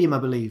that stadium, I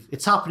believe.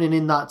 It's happening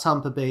in that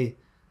Tampa Bay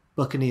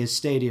Buccaneers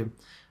stadium.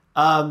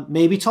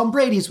 Maybe Tom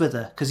Brady's with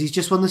her, because he's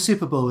just won the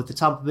Super Bowl with the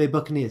Tampa Bay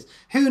Buccaneers.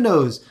 Who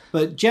knows?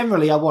 But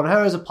generally, I want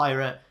her as a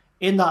pirate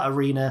in that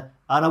arena,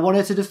 and I want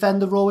her to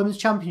defend the Raw Women's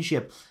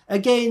Championship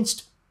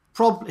against...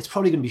 it's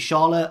probably going to be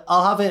Charlotte.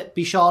 I'll have it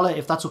be Charlotte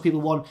if that's what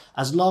people want,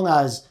 as long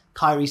as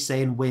Kairi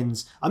Sane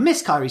wins. I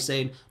miss Kairi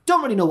Sane.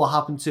 Don't really know what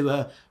happened to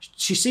her.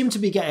 She seemed to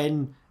be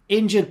getting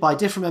injured by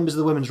different members of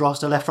the women's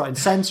roster, left, right, and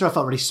centre. I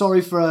felt really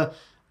sorry for her.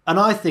 And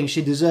I think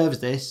she deserves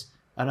this.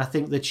 And I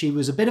think that she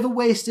was a bit of a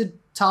wasted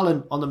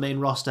talent on the main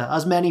roster,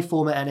 as many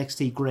former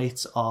NXT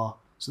greats are.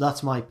 So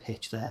that's my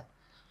pitch there.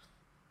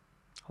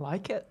 I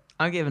like it.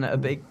 I'm giving it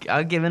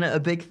a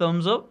big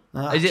thumbs up.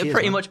 Is it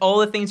pretty much all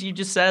the things you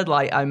just said?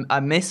 Like I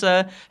miss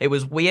her. It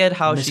was weird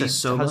how she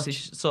sort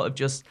of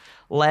just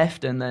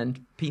left, and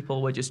then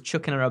people were just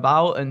chucking her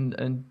about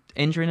and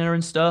injuring her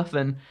and stuff.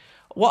 And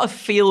what a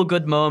feel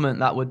good moment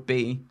that would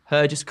be.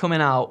 Her just coming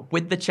out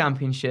with the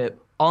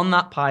championship on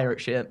that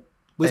pirate ship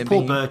with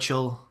Paul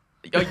Burchill.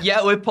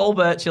 Yeah, with Paul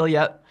Burchill.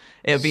 Yeah,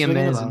 it'd be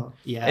amazing.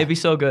 Yeah, it'd be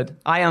so good.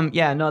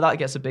 That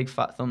gets a big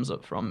fat thumbs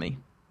up from me.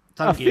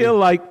 I feel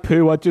like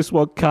poo. I just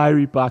want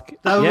Kairi back.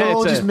 We're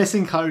all just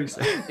missing Kairi.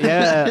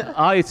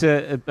 It's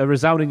a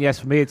resounding yes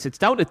for me. It's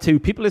down to two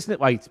people, isn't it?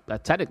 Like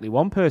technically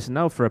one person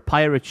now for a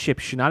pirate ship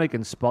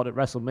shenanigans spot at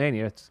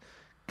WrestleMania. It's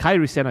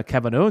Kairi Sane or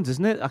Kevin Owens,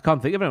 isn't it? I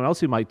can't think of anyone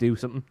else who might do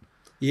something.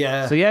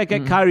 Yeah. So get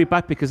Kairi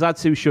back, because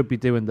that's who should be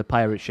doing the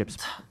pirate ships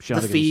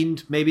shenanigans. The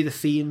Fiend, maybe the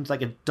Fiend,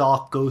 like a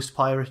dark ghost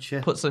pirate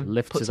ship. Puts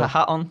a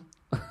hat on.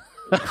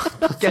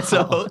 Gets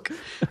a hook.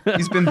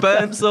 He's been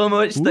burnt so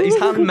much that his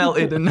hand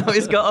melted and now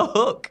he's got a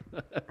hook.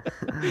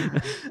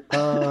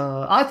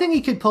 I think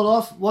he could pull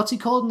off, what's he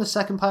called in the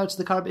second Pirates of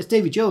the Caribbean? It's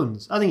Davy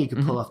Jones. I think he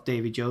could pull off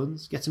Davy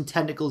Jones. Get some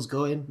tentacles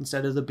going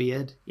instead of the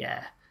beard.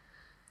 Yeah.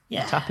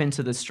 Tap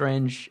into the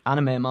strange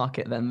anime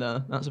market then,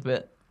 though. That's a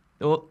bit...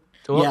 Oh.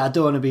 Yeah, I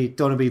don't want to be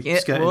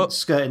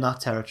skirting that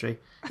territory.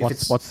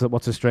 What's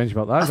so strange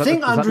about that? I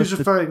think Andrew's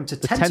referring to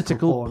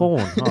tentacle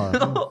porn.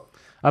 Oh,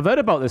 I've heard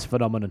about this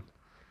phenomenon.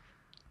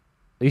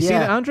 Have you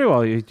seen it, Andrew,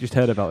 or you just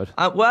heard about it?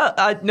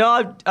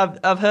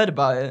 I've heard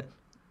about it.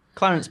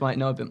 Clarence might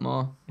know a bit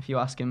more if you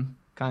ask him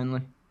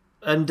kindly.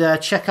 And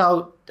check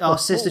out our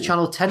sister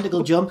channel,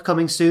 Tentacle Jump,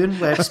 coming soon,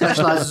 where it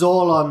specialises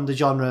all on the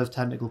genre of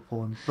tentacle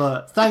porn.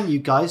 But thank you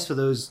guys for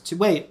those two.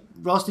 Wait,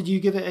 Ross, did you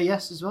give it a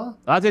yes as well?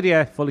 I did,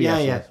 yeah, fully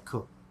yes. Yeah,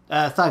 cool.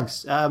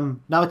 Thanks.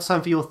 Now it's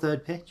time for your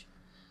third pitch.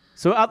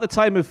 So at the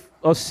time of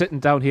us sitting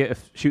down here to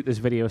shoot this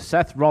video,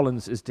 Seth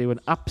Rollins is doing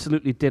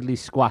absolutely diddly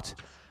squat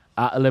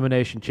at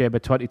Elimination Chamber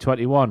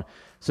 2021.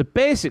 So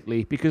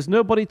basically, because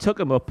nobody took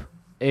him up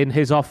in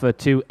his offer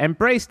to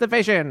embrace the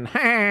vision,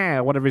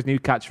 whatever his new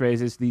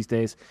catchphrase is these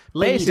days.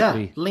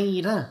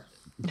 Leader.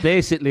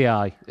 Basically,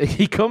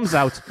 he comes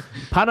out.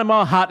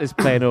 Panama Hat is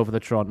playing over the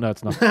Tron. No,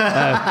 it's not.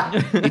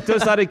 He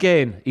does that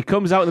again. He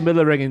comes out in the middle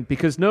of the ring, and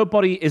because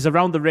nobody is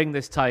around the ring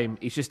this time,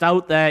 he's just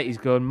out there. He's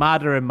going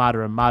madder and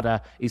madder and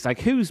madder. He's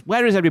like,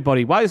 where is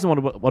everybody? Why doesn't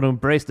one want to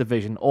embrace the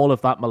vision? All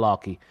of that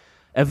malarkey.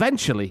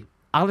 Eventually,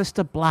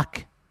 Aleister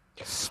Black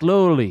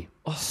slowly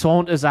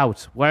saunters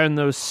out, wearing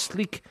those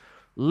sleek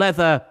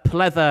leather,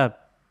 pleather,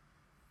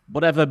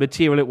 whatever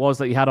material it was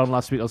that he had on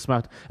last week on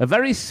SmackDown. A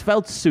very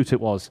svelte suit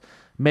it was.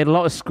 Made a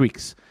lot of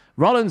squeaks.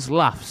 Rollins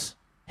laughs.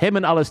 Him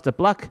and Aleister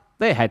Black,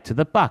 they head to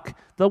the back.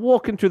 They're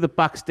walking through the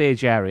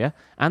backstage area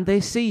and they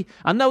see...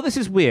 And now this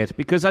is weird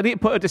because I need to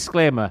put a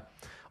disclaimer.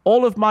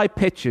 All of my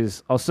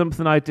pictures are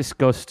something I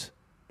discussed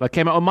that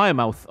came out of my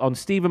mouth on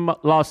Stephen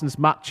Larson's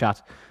Matt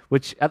Chat,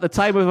 which at the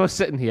time of us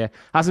sitting here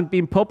hasn't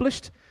been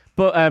published.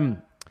 But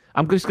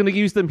I'm just going to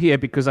use them here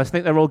because I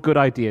think they're all good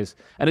ideas.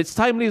 And it's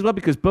timely as well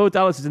because Bo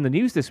Dallas is in the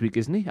news this week,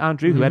 isn't he?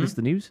 Andrew, who edits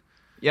the news.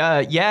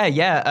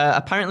 Yeah.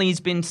 Apparently, he's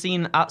been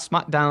seen at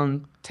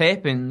SmackDown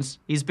tapings.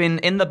 He's been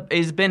in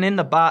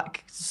the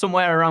back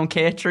somewhere around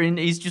catering.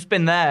 He's just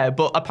been there.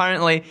 But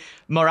apparently,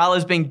 morale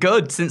has been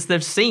good since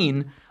they've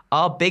seen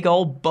our big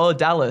old Bo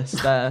Dallas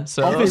there.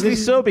 So obviously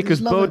so, because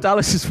Bo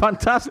Dallas is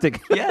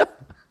fantastic. Yeah.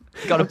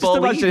 Got a just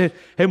imagine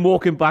him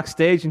walking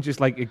backstage and just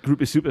like a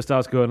group of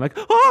superstars going like,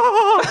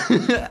 "Oh,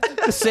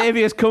 the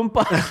Saviour's come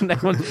back!" And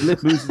everyone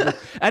loses it.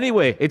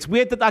 Anyway, it's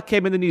weird that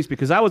came in the news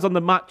because I was on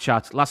the Matt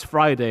Chat last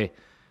Friday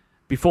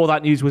before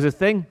that news was a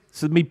thing.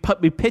 So me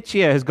pitch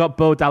here has got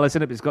Bo Dallas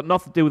in it, but it's got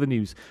nothing to do with the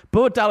news.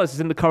 Bo Dallas is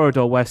in the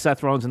corridor where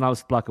Seth Rollins and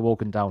Aleister Black are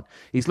walking down.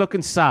 He's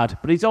looking sad,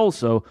 but he's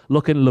also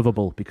looking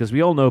lovable because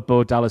we all know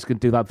Bo Dallas can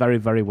do that very,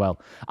 very well.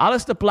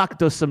 Aleister Black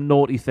does some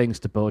naughty things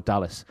to Bo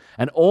Dallas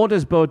and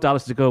orders Bo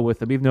Dallas to go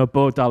with him, even though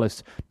Bo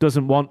Dallas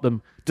doesn't want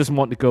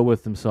to go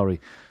with them, sorry.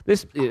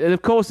 And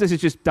of course, this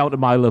is just down to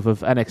my love of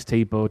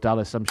NXT Bo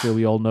Dallas. I'm sure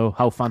we all know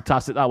how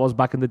fantastic that was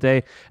back in the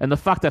day. And the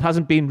fact that it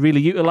hasn't been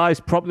really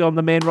utilised properly on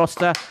the main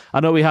roster.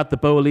 I know we had the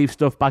Bo Leave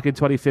stuff back in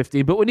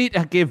 2015, but we need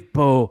to give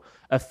Bo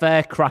a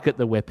fair crack at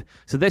the whip.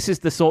 So this is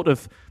the start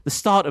of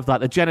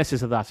that, the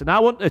genesis of that. And I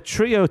want a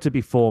trio to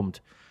be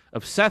formed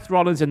of Seth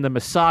Rollins and the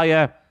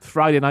Messiah,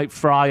 Friday Night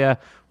Friar,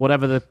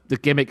 whatever the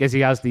gimmick is he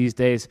has these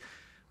days,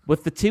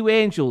 with the two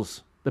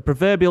angels, the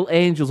proverbial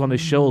angels on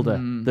his shoulder.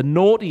 The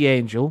naughty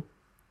angel,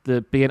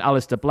 being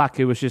Aleister Black,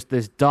 who was just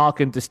this dark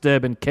and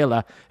disturbing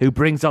killer who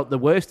brings out the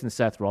worst in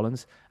Seth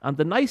Rollins, and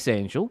the nice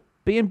angel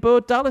being Bo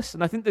Dallas.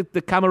 And I think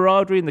the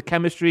camaraderie and the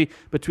chemistry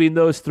between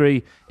those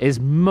three is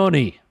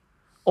money.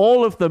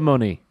 All of the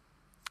money.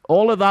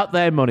 All of that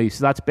there money.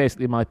 So that's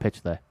basically my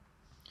pitch there.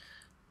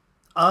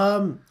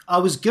 I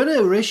was going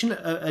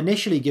to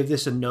initially give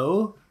this a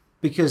no,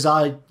 because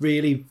I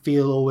really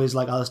feel always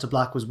like Aleister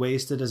Black was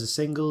wasted as a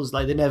singles.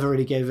 Like, they never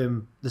really gave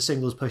him the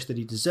singles push that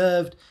he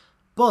deserved.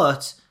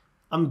 But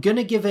I'm going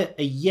to give it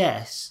a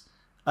yes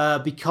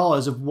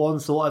because of one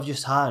thought I've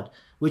just had,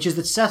 which is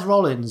that Seth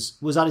Rollins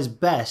was at his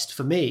best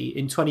for me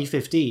in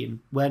 2015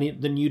 when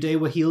the New Day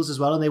were heels as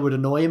well, and they would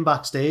annoy him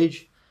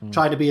backstage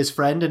trying to be his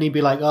friend, and he'd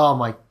be like, "Oh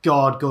my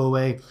God, go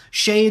away."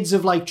 Shades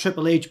of like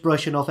Triple H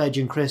brushing off Edge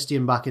and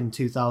Christian back in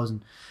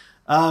 2000.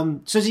 So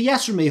it's a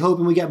yes from me,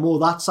 hoping we get more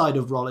of that side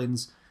of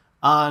Rollins,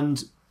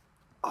 and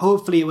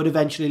hopefully it would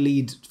eventually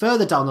lead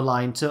further down the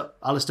line to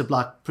Aleister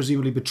Black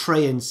presumably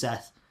betraying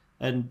Seth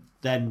and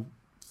then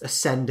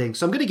ascending.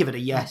 So I'm going to give it a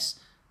yes.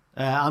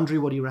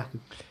 Andrew, what do you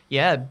reckon?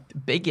 Yeah,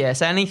 big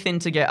yes. Anything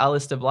to get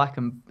Aleister Black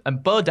and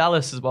Bo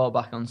Dallas as well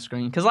back on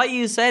screen. Because like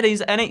you said,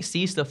 his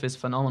NXT stuff is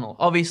phenomenal.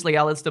 Obviously,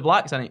 Aleister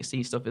Black's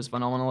NXT stuff is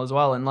phenomenal as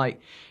well. And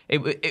like,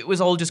 it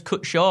was all just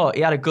cut short.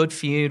 He had a good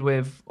feud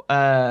with,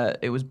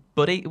 it was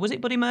Buddy. Was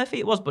it Buddy Murphy?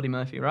 It was Buddy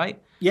Murphy,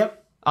 right?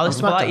 Yep.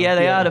 Aleister Black, yeah,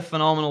 they had a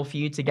phenomenal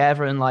feud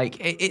together. And like,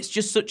 it's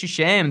just such a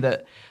shame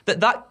that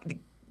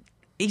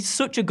he's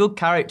such a good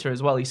character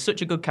as well. He's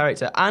such a good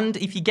character. And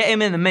if you get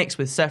him in the mix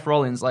with Seth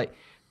Rollins, like,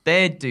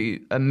 they do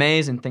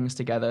amazing things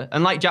together.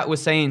 And like Jack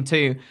was saying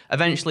too,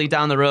 eventually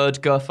down the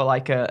road, go for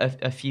like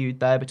a feud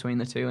there between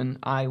the two. And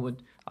I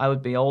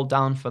would be all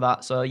down for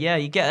that. So yeah,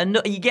 you get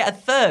a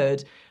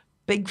third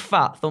Big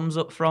fat thumbs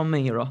up from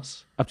me,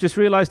 Ross. I've just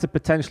realised the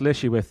potential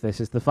issue with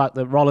this is the fact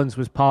that Rollins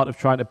was part of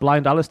trying to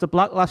blind Aleister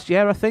Black last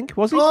year, I think,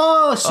 was he?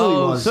 Oh, so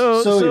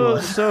he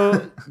was. So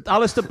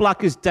Aleister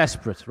Black is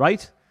desperate,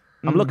 right?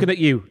 I'm looking at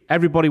you,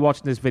 everybody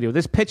watching this video.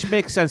 This pitch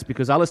makes sense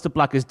because Aleister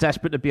Black is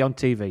desperate to be on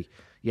TV.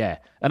 Yeah.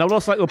 And I would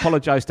also like to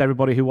apologise to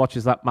everybody who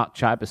watches that Matt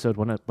Chat episode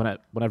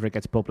whenever it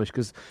gets published,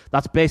 because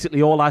that's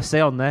basically all I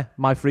say on there,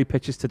 my free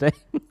pitches today.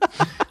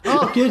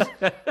 Oh, good.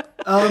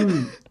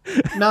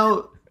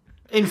 Now,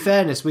 in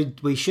fairness,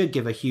 we should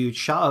give a huge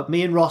shout out.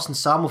 Me and Ross and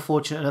Sam were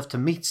fortunate enough to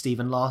meet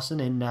Stephen Larson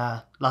in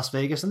Las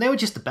Vegas, and they were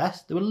just the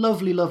best. They were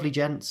lovely, lovely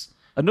gents.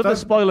 Another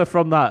spoiler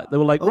from that. They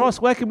were like,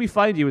 Ross, where can we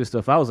find you and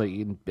stuff? I was like,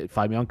 you can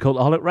find me on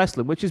Cultaholic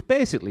Wrestling, which is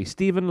basically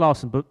Stephen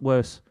Larson, but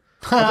worse.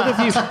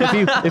 I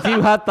don't know if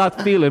you had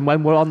that feeling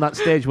when we're on that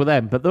stage with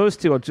them, but those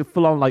two are just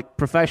full on like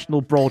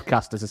professional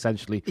broadcasters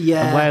essentially.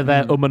 Yeah. And where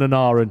they're and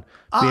ahhing,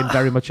 being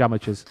very much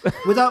amateurs.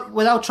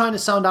 Without trying to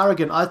sound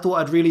arrogant, I thought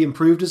I'd really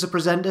improved as a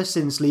presenter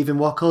since leaving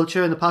What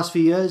Culture in the past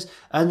few years.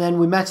 And then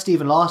we met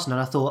Stephen Larson and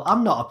I thought,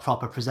 I'm not a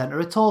proper presenter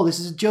at all. This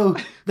is a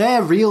joke.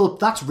 They're real.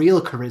 That's real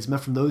charisma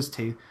from those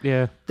two.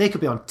 Yeah. They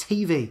could be on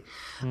TV.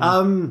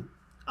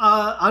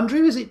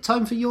 Andrew, is it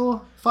time for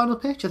your final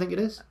pitch? I think it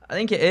is. I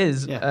think it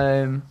is.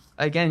 Yeah.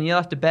 Again, you'll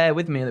have to bear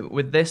with me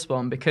with this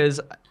one because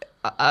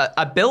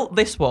I built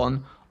this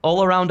one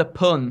all around a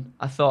pun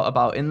I thought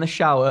about in the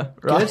shower,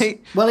 right? Good.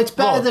 Well, it's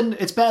better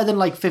than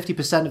like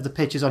 50% of the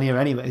pitches on here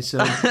anyway. So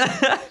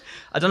I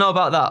don't know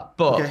about that,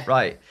 but okay.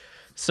 Right.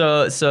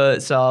 So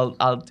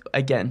I'll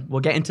again,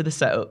 we'll get into the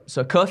setup.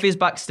 So Kofi's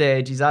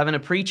backstage. He's having a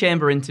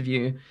pre-chamber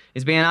interview.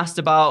 He's being asked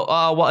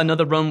about what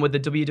another run with the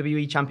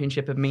WWE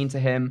Championship would mean to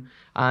him.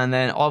 And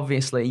then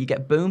obviously you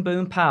get boom,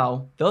 boom,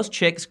 pow. Those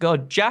chicks go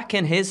Jack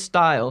in his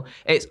style.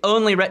 It's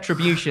only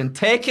Retribution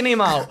taking him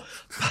out.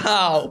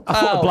 Pow, pow, I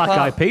thought the Black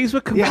pow. Eyed Peas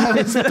were coming. yeah,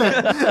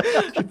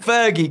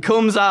 Fergie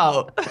comes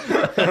out.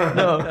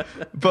 No,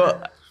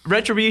 but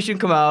Retribution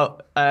come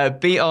out,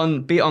 beat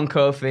on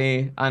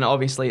Kofi, and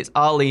obviously it's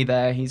Ali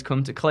there. He's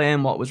come to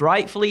claim what was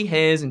rightfully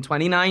his in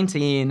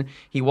 2019.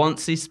 He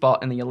wants his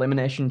spot in the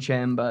Elimination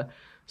Chamber.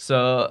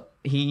 So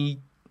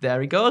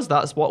there he goes.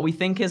 That's what we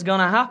think is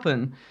gonna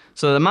happen.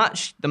 So the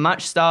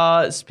match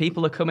starts.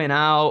 People are coming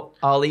out.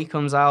 Ali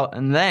comes out,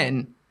 and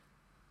then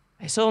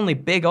it's only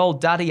big old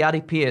Daddy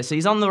Addy Pierce.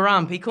 He's on the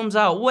ramp. He comes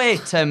out.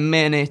 Wait a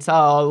minute,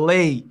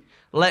 Ali.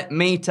 Let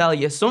me tell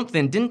you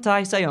something. Didn't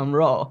I say on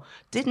Raw?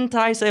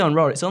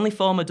 It's only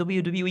former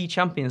WWE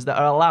champions that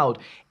are allowed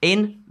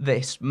in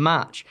this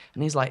match.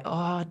 And he's like,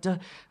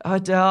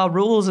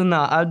 rules and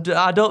that.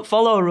 I don't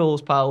follow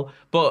rules, pal.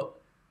 But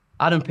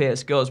Adam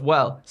Pearce goes,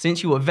 well,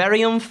 since you were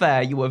very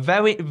unfair, you were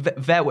very,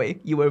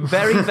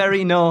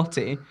 very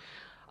naughty,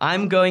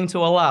 I'm going to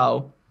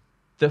allow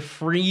the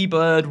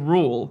Freebird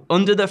rule.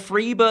 Under the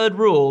Freebird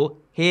rule,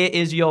 here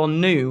is your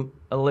new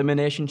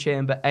Elimination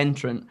Chamber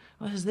entrant.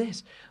 What is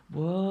this?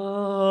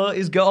 Whoa,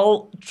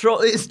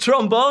 it's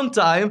trombone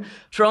time.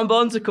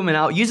 Trombones are coming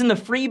out using the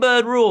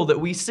Freebird rule that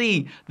we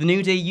see the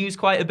New Day use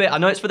quite a bit. I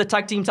know it's for the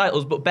tag team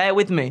titles, but bear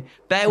with me.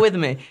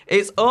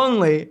 It's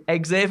only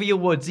Xavier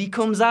Woods. He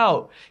comes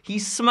out, he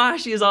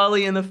smashes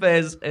Ali in the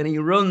face, and he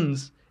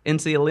runs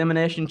into the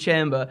Elimination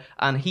Chamber,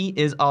 and he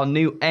is our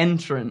new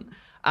entrant.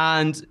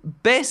 And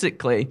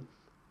basically,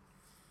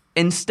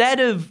 instead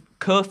of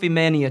Kofi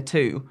Mania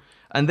 2,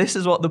 and this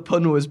is what the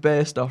pun was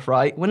based off,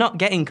 right? We're not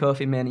getting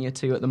Kofi Mania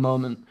 2 at the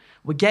moment.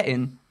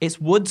 It's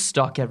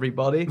Woodstock,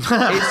 everybody.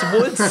 It's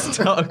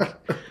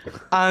Woodstock.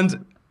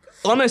 And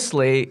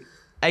honestly,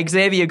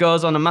 Xavier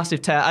goes on a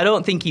massive tear. I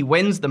don't think he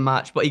wins the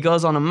match, but he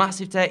goes on a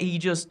massive tear.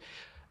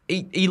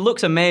 He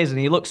looks amazing.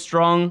 He looks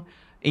strong.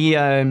 He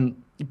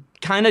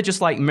kind of just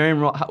like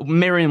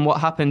mirroring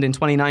what happened in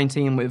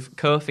 2019 with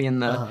Kofi in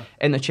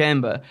the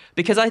chamber,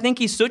 because I think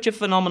he's such a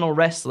phenomenal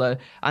wrestler,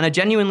 and I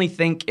genuinely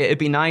think it'd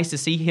be nice to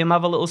see him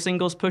have a little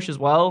singles push as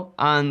well,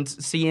 and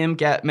see him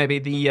get maybe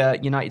the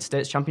United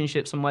States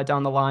Championship somewhere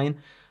down the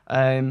line.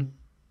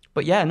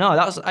 But yeah, no,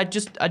 I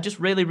just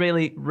really,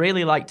 really,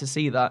 really like to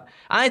see that,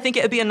 and I think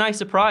it'd be a nice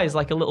surprise,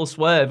 like a little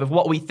swerve of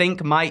what we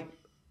think might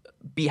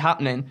be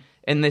happening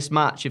in this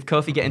match, if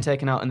Kofi getting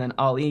taken out and then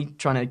Ali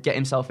trying to get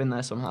himself in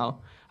there somehow.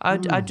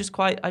 I just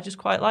quite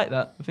like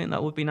that. I think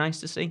that would be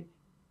nice to see.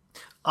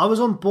 I was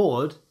on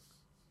board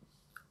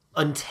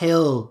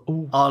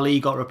until Ali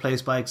got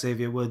replaced by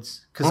Xavier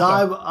Woods, because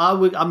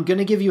I'm going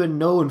to give you a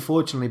no,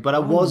 unfortunately, but I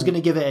was going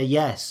to give it a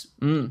yes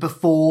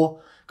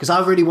before, because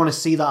I really want to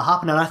see that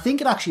happen, and I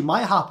think it actually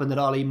might happen that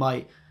Ali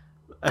might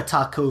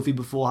attack Kofi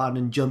beforehand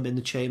and jump in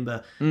the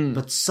chamber.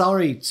 But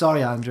sorry,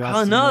 Andrew.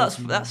 Oh no,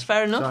 that's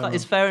fair enough. That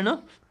is fair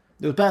enough.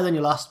 It was better than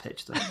your last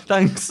pitch, though.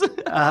 Thanks,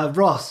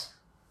 Ross.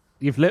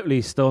 You've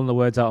literally stolen the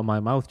words out of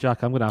my mouth,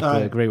 Jack. I'm going to have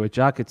to agree with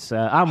Jack. It's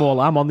I'm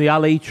on the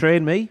Ali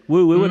train, me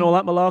woo and all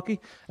that malarkey.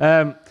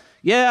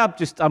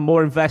 I'm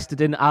more invested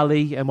in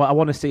Ali, and I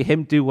want to see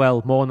him do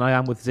well more than I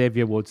am with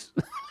Xavier Woods.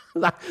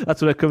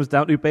 That's what it comes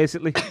down to,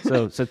 basically.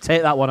 So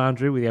take that one,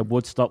 Andrew, with your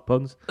Woodstock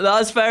puns.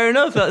 That's fair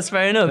enough.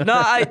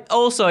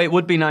 No, it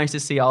would be nice to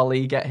see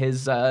Ali get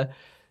his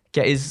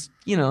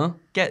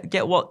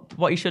get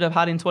what you should have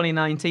had in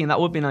 2019. That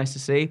would be nice to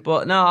see.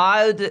 But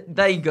no,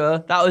 there you go.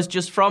 That was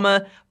just from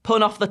a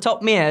pun off the top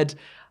of my head.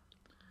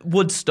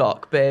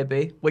 Woodstock,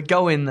 baby. We're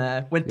going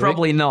there. We're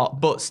probably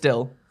not, but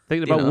still.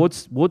 Thinking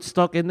about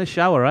Woodstock in the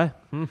shower, eh?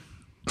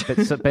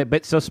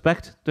 Bit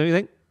suspect, don't you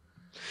think?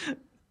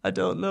 I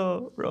don't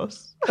know,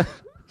 Ross.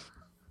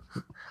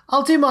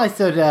 I'll do my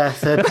third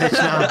pitch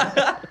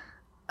now.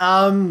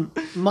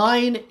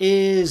 Mine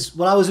is,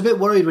 well, I was a bit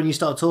worried when you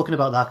started talking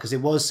about that because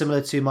it was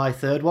similar to my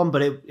third one,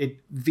 but it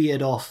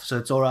veered off, so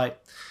it's all right.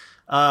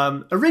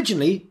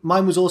 Originally,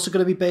 mine was also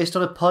going to be based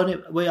on a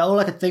pun. All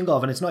I could think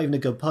of, and it's not even a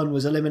good pun,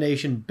 was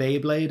Elimination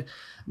Beyblade.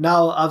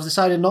 Now, I've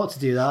decided not to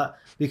do that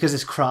because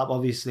it's crap,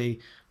 obviously.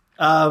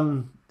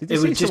 Did you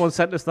see someone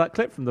sent us that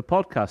clip from the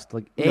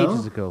podcast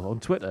ages ago on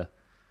Twitter?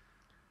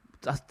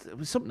 It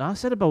was something I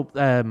said about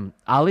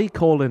Ali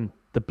calling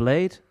the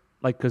blade,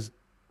 because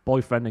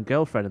boyfriend and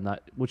girlfriend and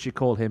that. Would she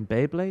call him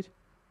Beyblade?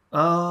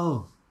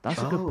 Oh.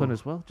 That's a good pun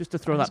as well, just to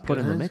throw that pun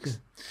in the mix.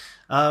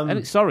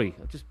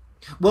 Good.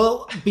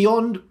 Well,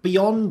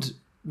 beyond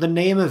the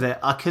name of it,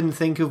 I couldn't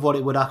think of what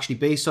it would actually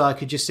be, so I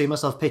could just see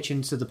myself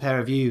pitching to the pair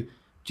of you,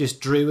 just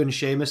Drew and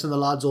Sheamus and the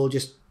lads all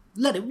just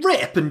let it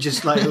rip and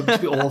just it would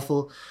just be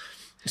awful.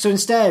 So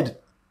instead,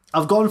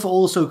 I've gone for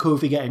also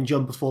Kofi getting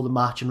jumped before the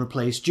match and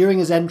replaced. During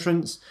his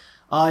entrance,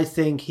 I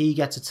think he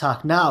gets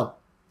attacked. Now,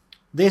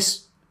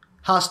 this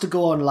has to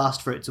go on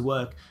last for it to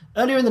work.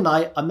 Earlier in the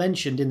night, I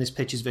mentioned in this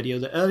pitches video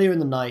that earlier in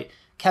the night,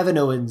 Kevin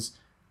Owens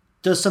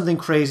does something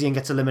crazy and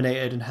gets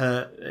eliminated in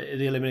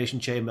the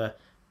Elimination Chamber.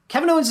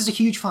 Kevin Owens is a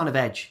huge fan of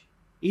Edge.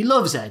 He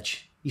loves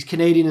Edge. He's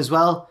Canadian as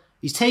well.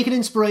 He's taken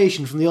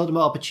inspiration from the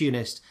Ultimate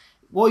Opportunist.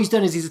 What he's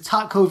done is he's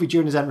attacked Kofi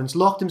during his entrance,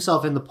 locked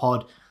himself in the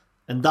pod,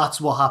 and that's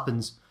what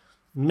happens.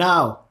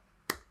 Now,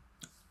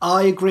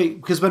 I agree,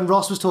 because when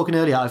Ross was talking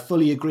earlier, I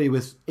fully agree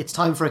with it's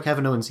time for a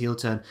Kevin Owens heel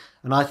turn,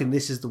 and I think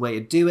this is the way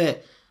to do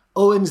it.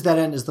 Owens then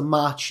enters the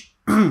match,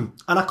 and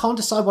I can't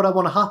decide what I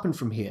want to happen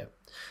from here.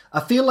 I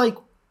feel like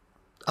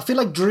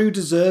Drew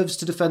deserves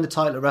to defend the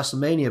title at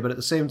WrestleMania, but at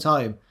the same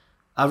time,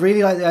 I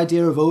really like the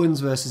idea of Owens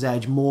versus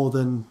Edge more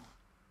than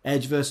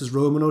Edge versus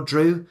Roman or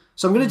Drew.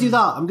 So I'm going to do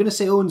that. I'm going to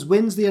say Owens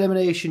wins the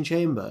Elimination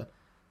Chamber.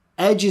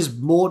 Edge is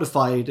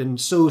mortified and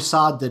so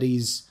sad that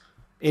he's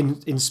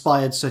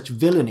inspired such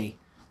villainy,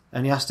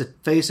 and he has to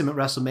face him at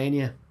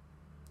WrestleMania,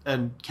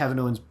 and Kevin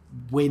Owens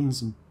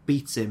wins and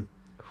beats him.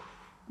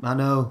 I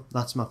know,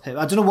 that's my pick.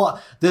 I don't know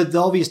what the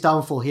obvious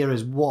downfall here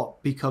is.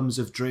 What becomes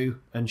of Drew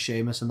and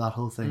Sheamus and that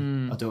whole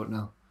thing? I don't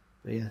know,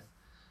 but yeah.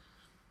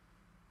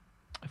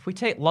 If we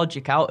take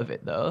logic out of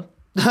it, though,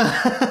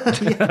 I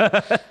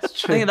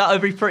think that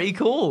would be pretty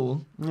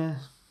cool. Yeah,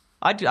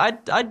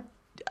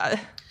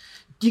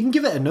 you can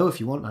give it a no if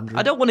you want, Andrew.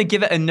 I don't want to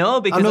give it a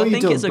no because I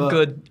think it's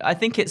I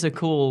think it's a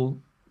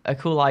cool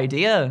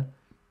idea.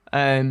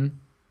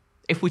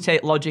 If we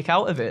take logic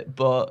out of it,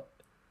 but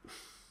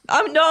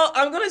I'm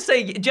going to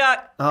say,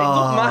 Jack, it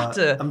doesn't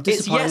matter.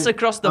 It's yes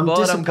across the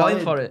board. I'm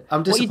going for it.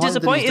 What are you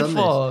disappointed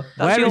for?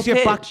 Where is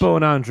your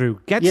backbone, Andrew?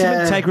 Get some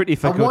integrity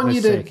for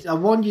goodness sake. I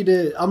want you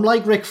to. I'm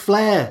like Ric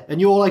Flair,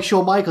 and you're like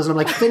Shawn Michaels, and I'm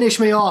like,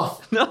 finish me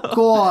off. No.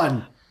 Go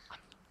on.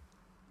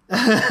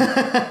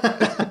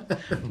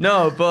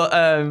 No, but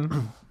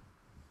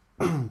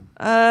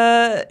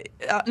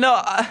no.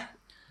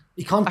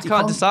 I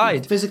can't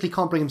decide. He physically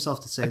can't bring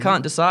himself to say. I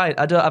can't decide.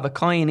 I don't have a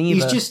coin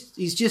either.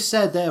 He's just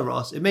said there,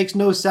 Ross. It makes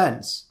no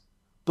sense,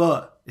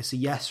 but it's a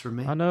yes from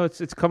me. I know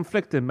it's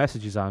conflicting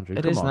messages, Andrew.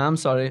 It is now. I'm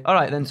sorry. All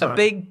right then.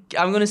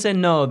 I'm going to say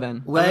no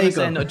then. There you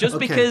go. No. Just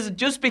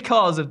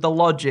because of the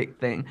logic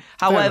thing.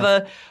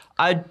 However,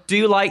 I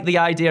do like the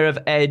idea of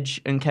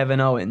Edge and Kevin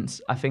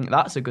Owens. I think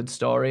that's a good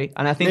story,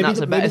 and I think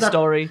that's a better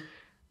story.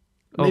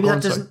 Maybe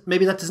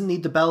that doesn't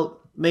need the belt.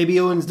 Maybe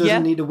Owens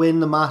doesn't need to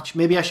win the match.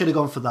 Maybe I should have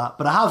gone for that,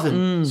 but I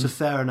haven't. So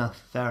fair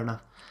enough.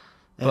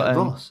 But,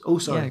 Ross. Oh,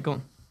 sorry. Yeah, go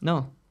on.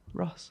 No,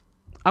 Ross.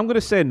 I'm going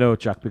to say no,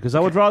 Jack, because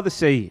I would rather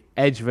see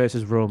Edge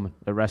versus Roman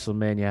at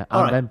WrestleMania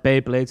and then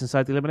Beyblades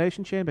inside the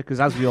Elimination Chamber, because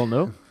as we all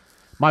know,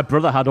 my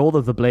brother had all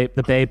of the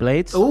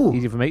Beyblades. Ooh.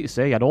 Easy for me to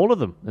say. He had all of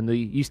them. And he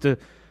used to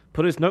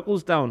put his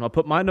knuckles down, or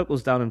put my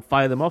knuckles down and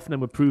fire them off, and then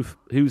would prove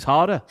who's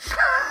harder.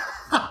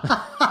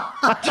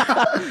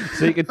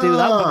 So you could do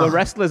that, but we're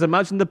wrestlers.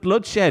 Imagine the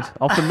bloodshed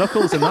off the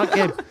knuckles in that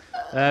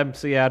game.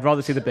 So yeah, I'd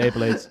rather see the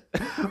Beyblades.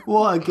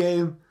 What a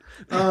game.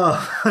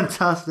 Oh,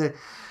 fantastic.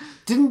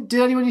 Did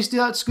anyone used to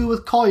do that at school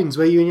with coins,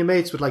 where you and your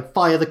mates would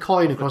fire the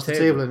coin across the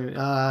table?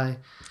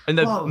 And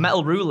the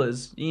metal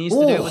rulers. You used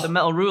to do it with the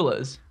metal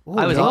rulers.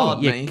 I was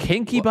hard, you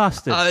kinky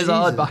bastard. I was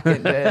hard back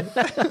in there.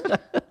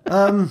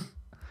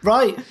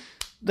 Right,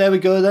 there we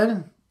go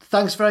then.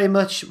 Thanks very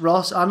much,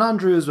 Ross, and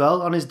Andrew as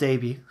well, on his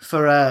debut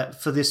for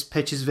this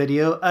pitches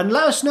video. And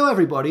let us know,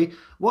 everybody,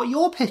 what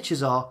your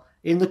pitches are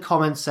in the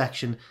comments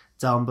section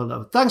down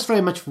below. Thanks very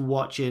much for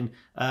watching.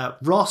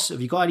 Ross, have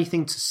you got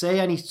anything to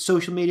say? Any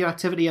social media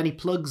activity? Any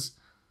plugs?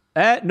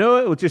 No,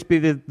 it will just be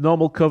the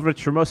normal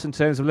coverage from us in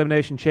terms of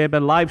Elimination Chamber.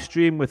 Live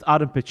stream with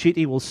Adam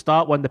Pacitti will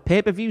start when the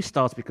pay-per-view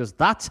starts, because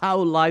that's how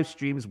live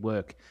streams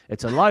work.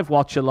 It's a live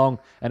watch-along,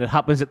 and it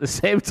happens at the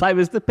same time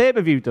as the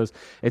pay-per-view does.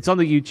 It's on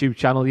the YouTube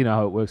channel. You know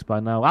how it works by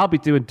now. I'll be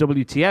doing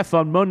WTF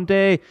on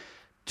Monday.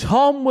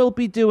 Tom will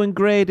be doing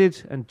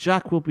Graded, and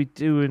Jack will be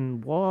doing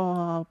what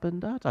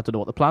happened that? I don't know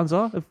what the plans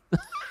are.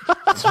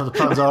 That's what the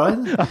plans are,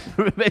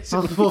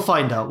 right? We'll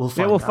find out.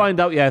 We'll find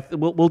out, yeah.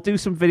 We'll do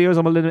some videos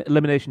on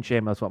Elimination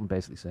Chamber. That's what I'm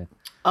basically saying.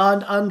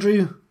 And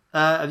Andrew,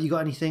 have you got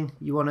anything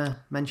you want to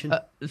mention?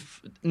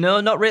 No,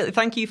 not really.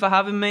 Thank you for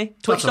having me.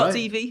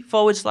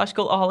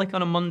 Twitch.tv/Cultaholic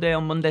on a Monday.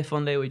 On Monday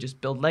Fun Day, we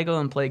just build Lego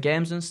and play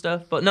games and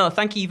stuff. But no,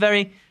 thank you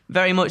very,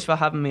 very much for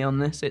having me on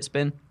this. It's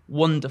been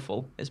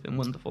wonderful.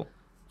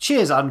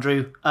 Cheers,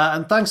 Andrew.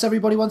 And thanks,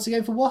 everybody, once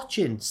again for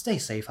watching. Stay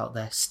safe out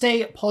there.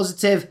 Stay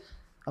positive,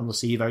 and we'll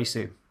see you very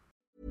soon.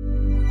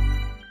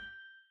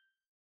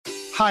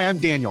 Hi, I'm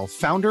Daniel,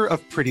 founder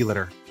of Pretty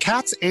Litter.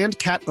 Cats and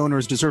cat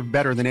owners deserve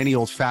better than any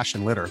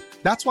old-fashioned litter.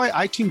 That's why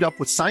I teamed up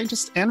with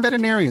scientists and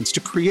veterinarians to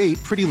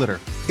create Pretty Litter.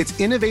 Its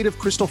innovative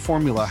crystal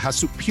formula has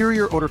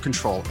superior odor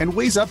control and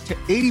weighs up to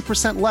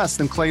 80% less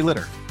than clay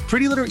litter.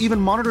 Pretty Litter even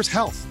monitors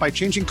health by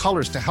changing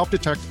colors to help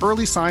detect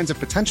early signs of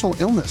potential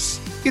illness.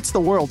 It's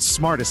the world's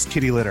smartest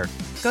kitty litter.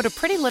 Go to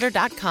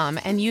prettylitter.com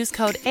and use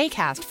code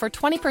ACAST for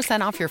 20%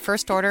 off your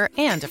first order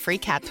and a free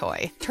cat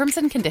toy. Terms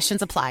and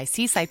conditions apply.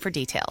 See site for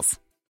details.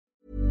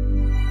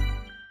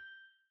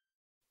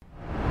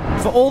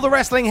 For all the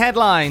wrestling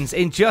headlines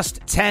in just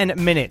 10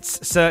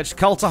 minutes, search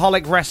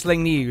Cultaholic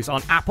Wrestling News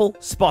on Apple,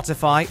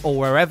 Spotify, or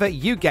wherever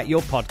you get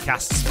your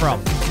podcasts from.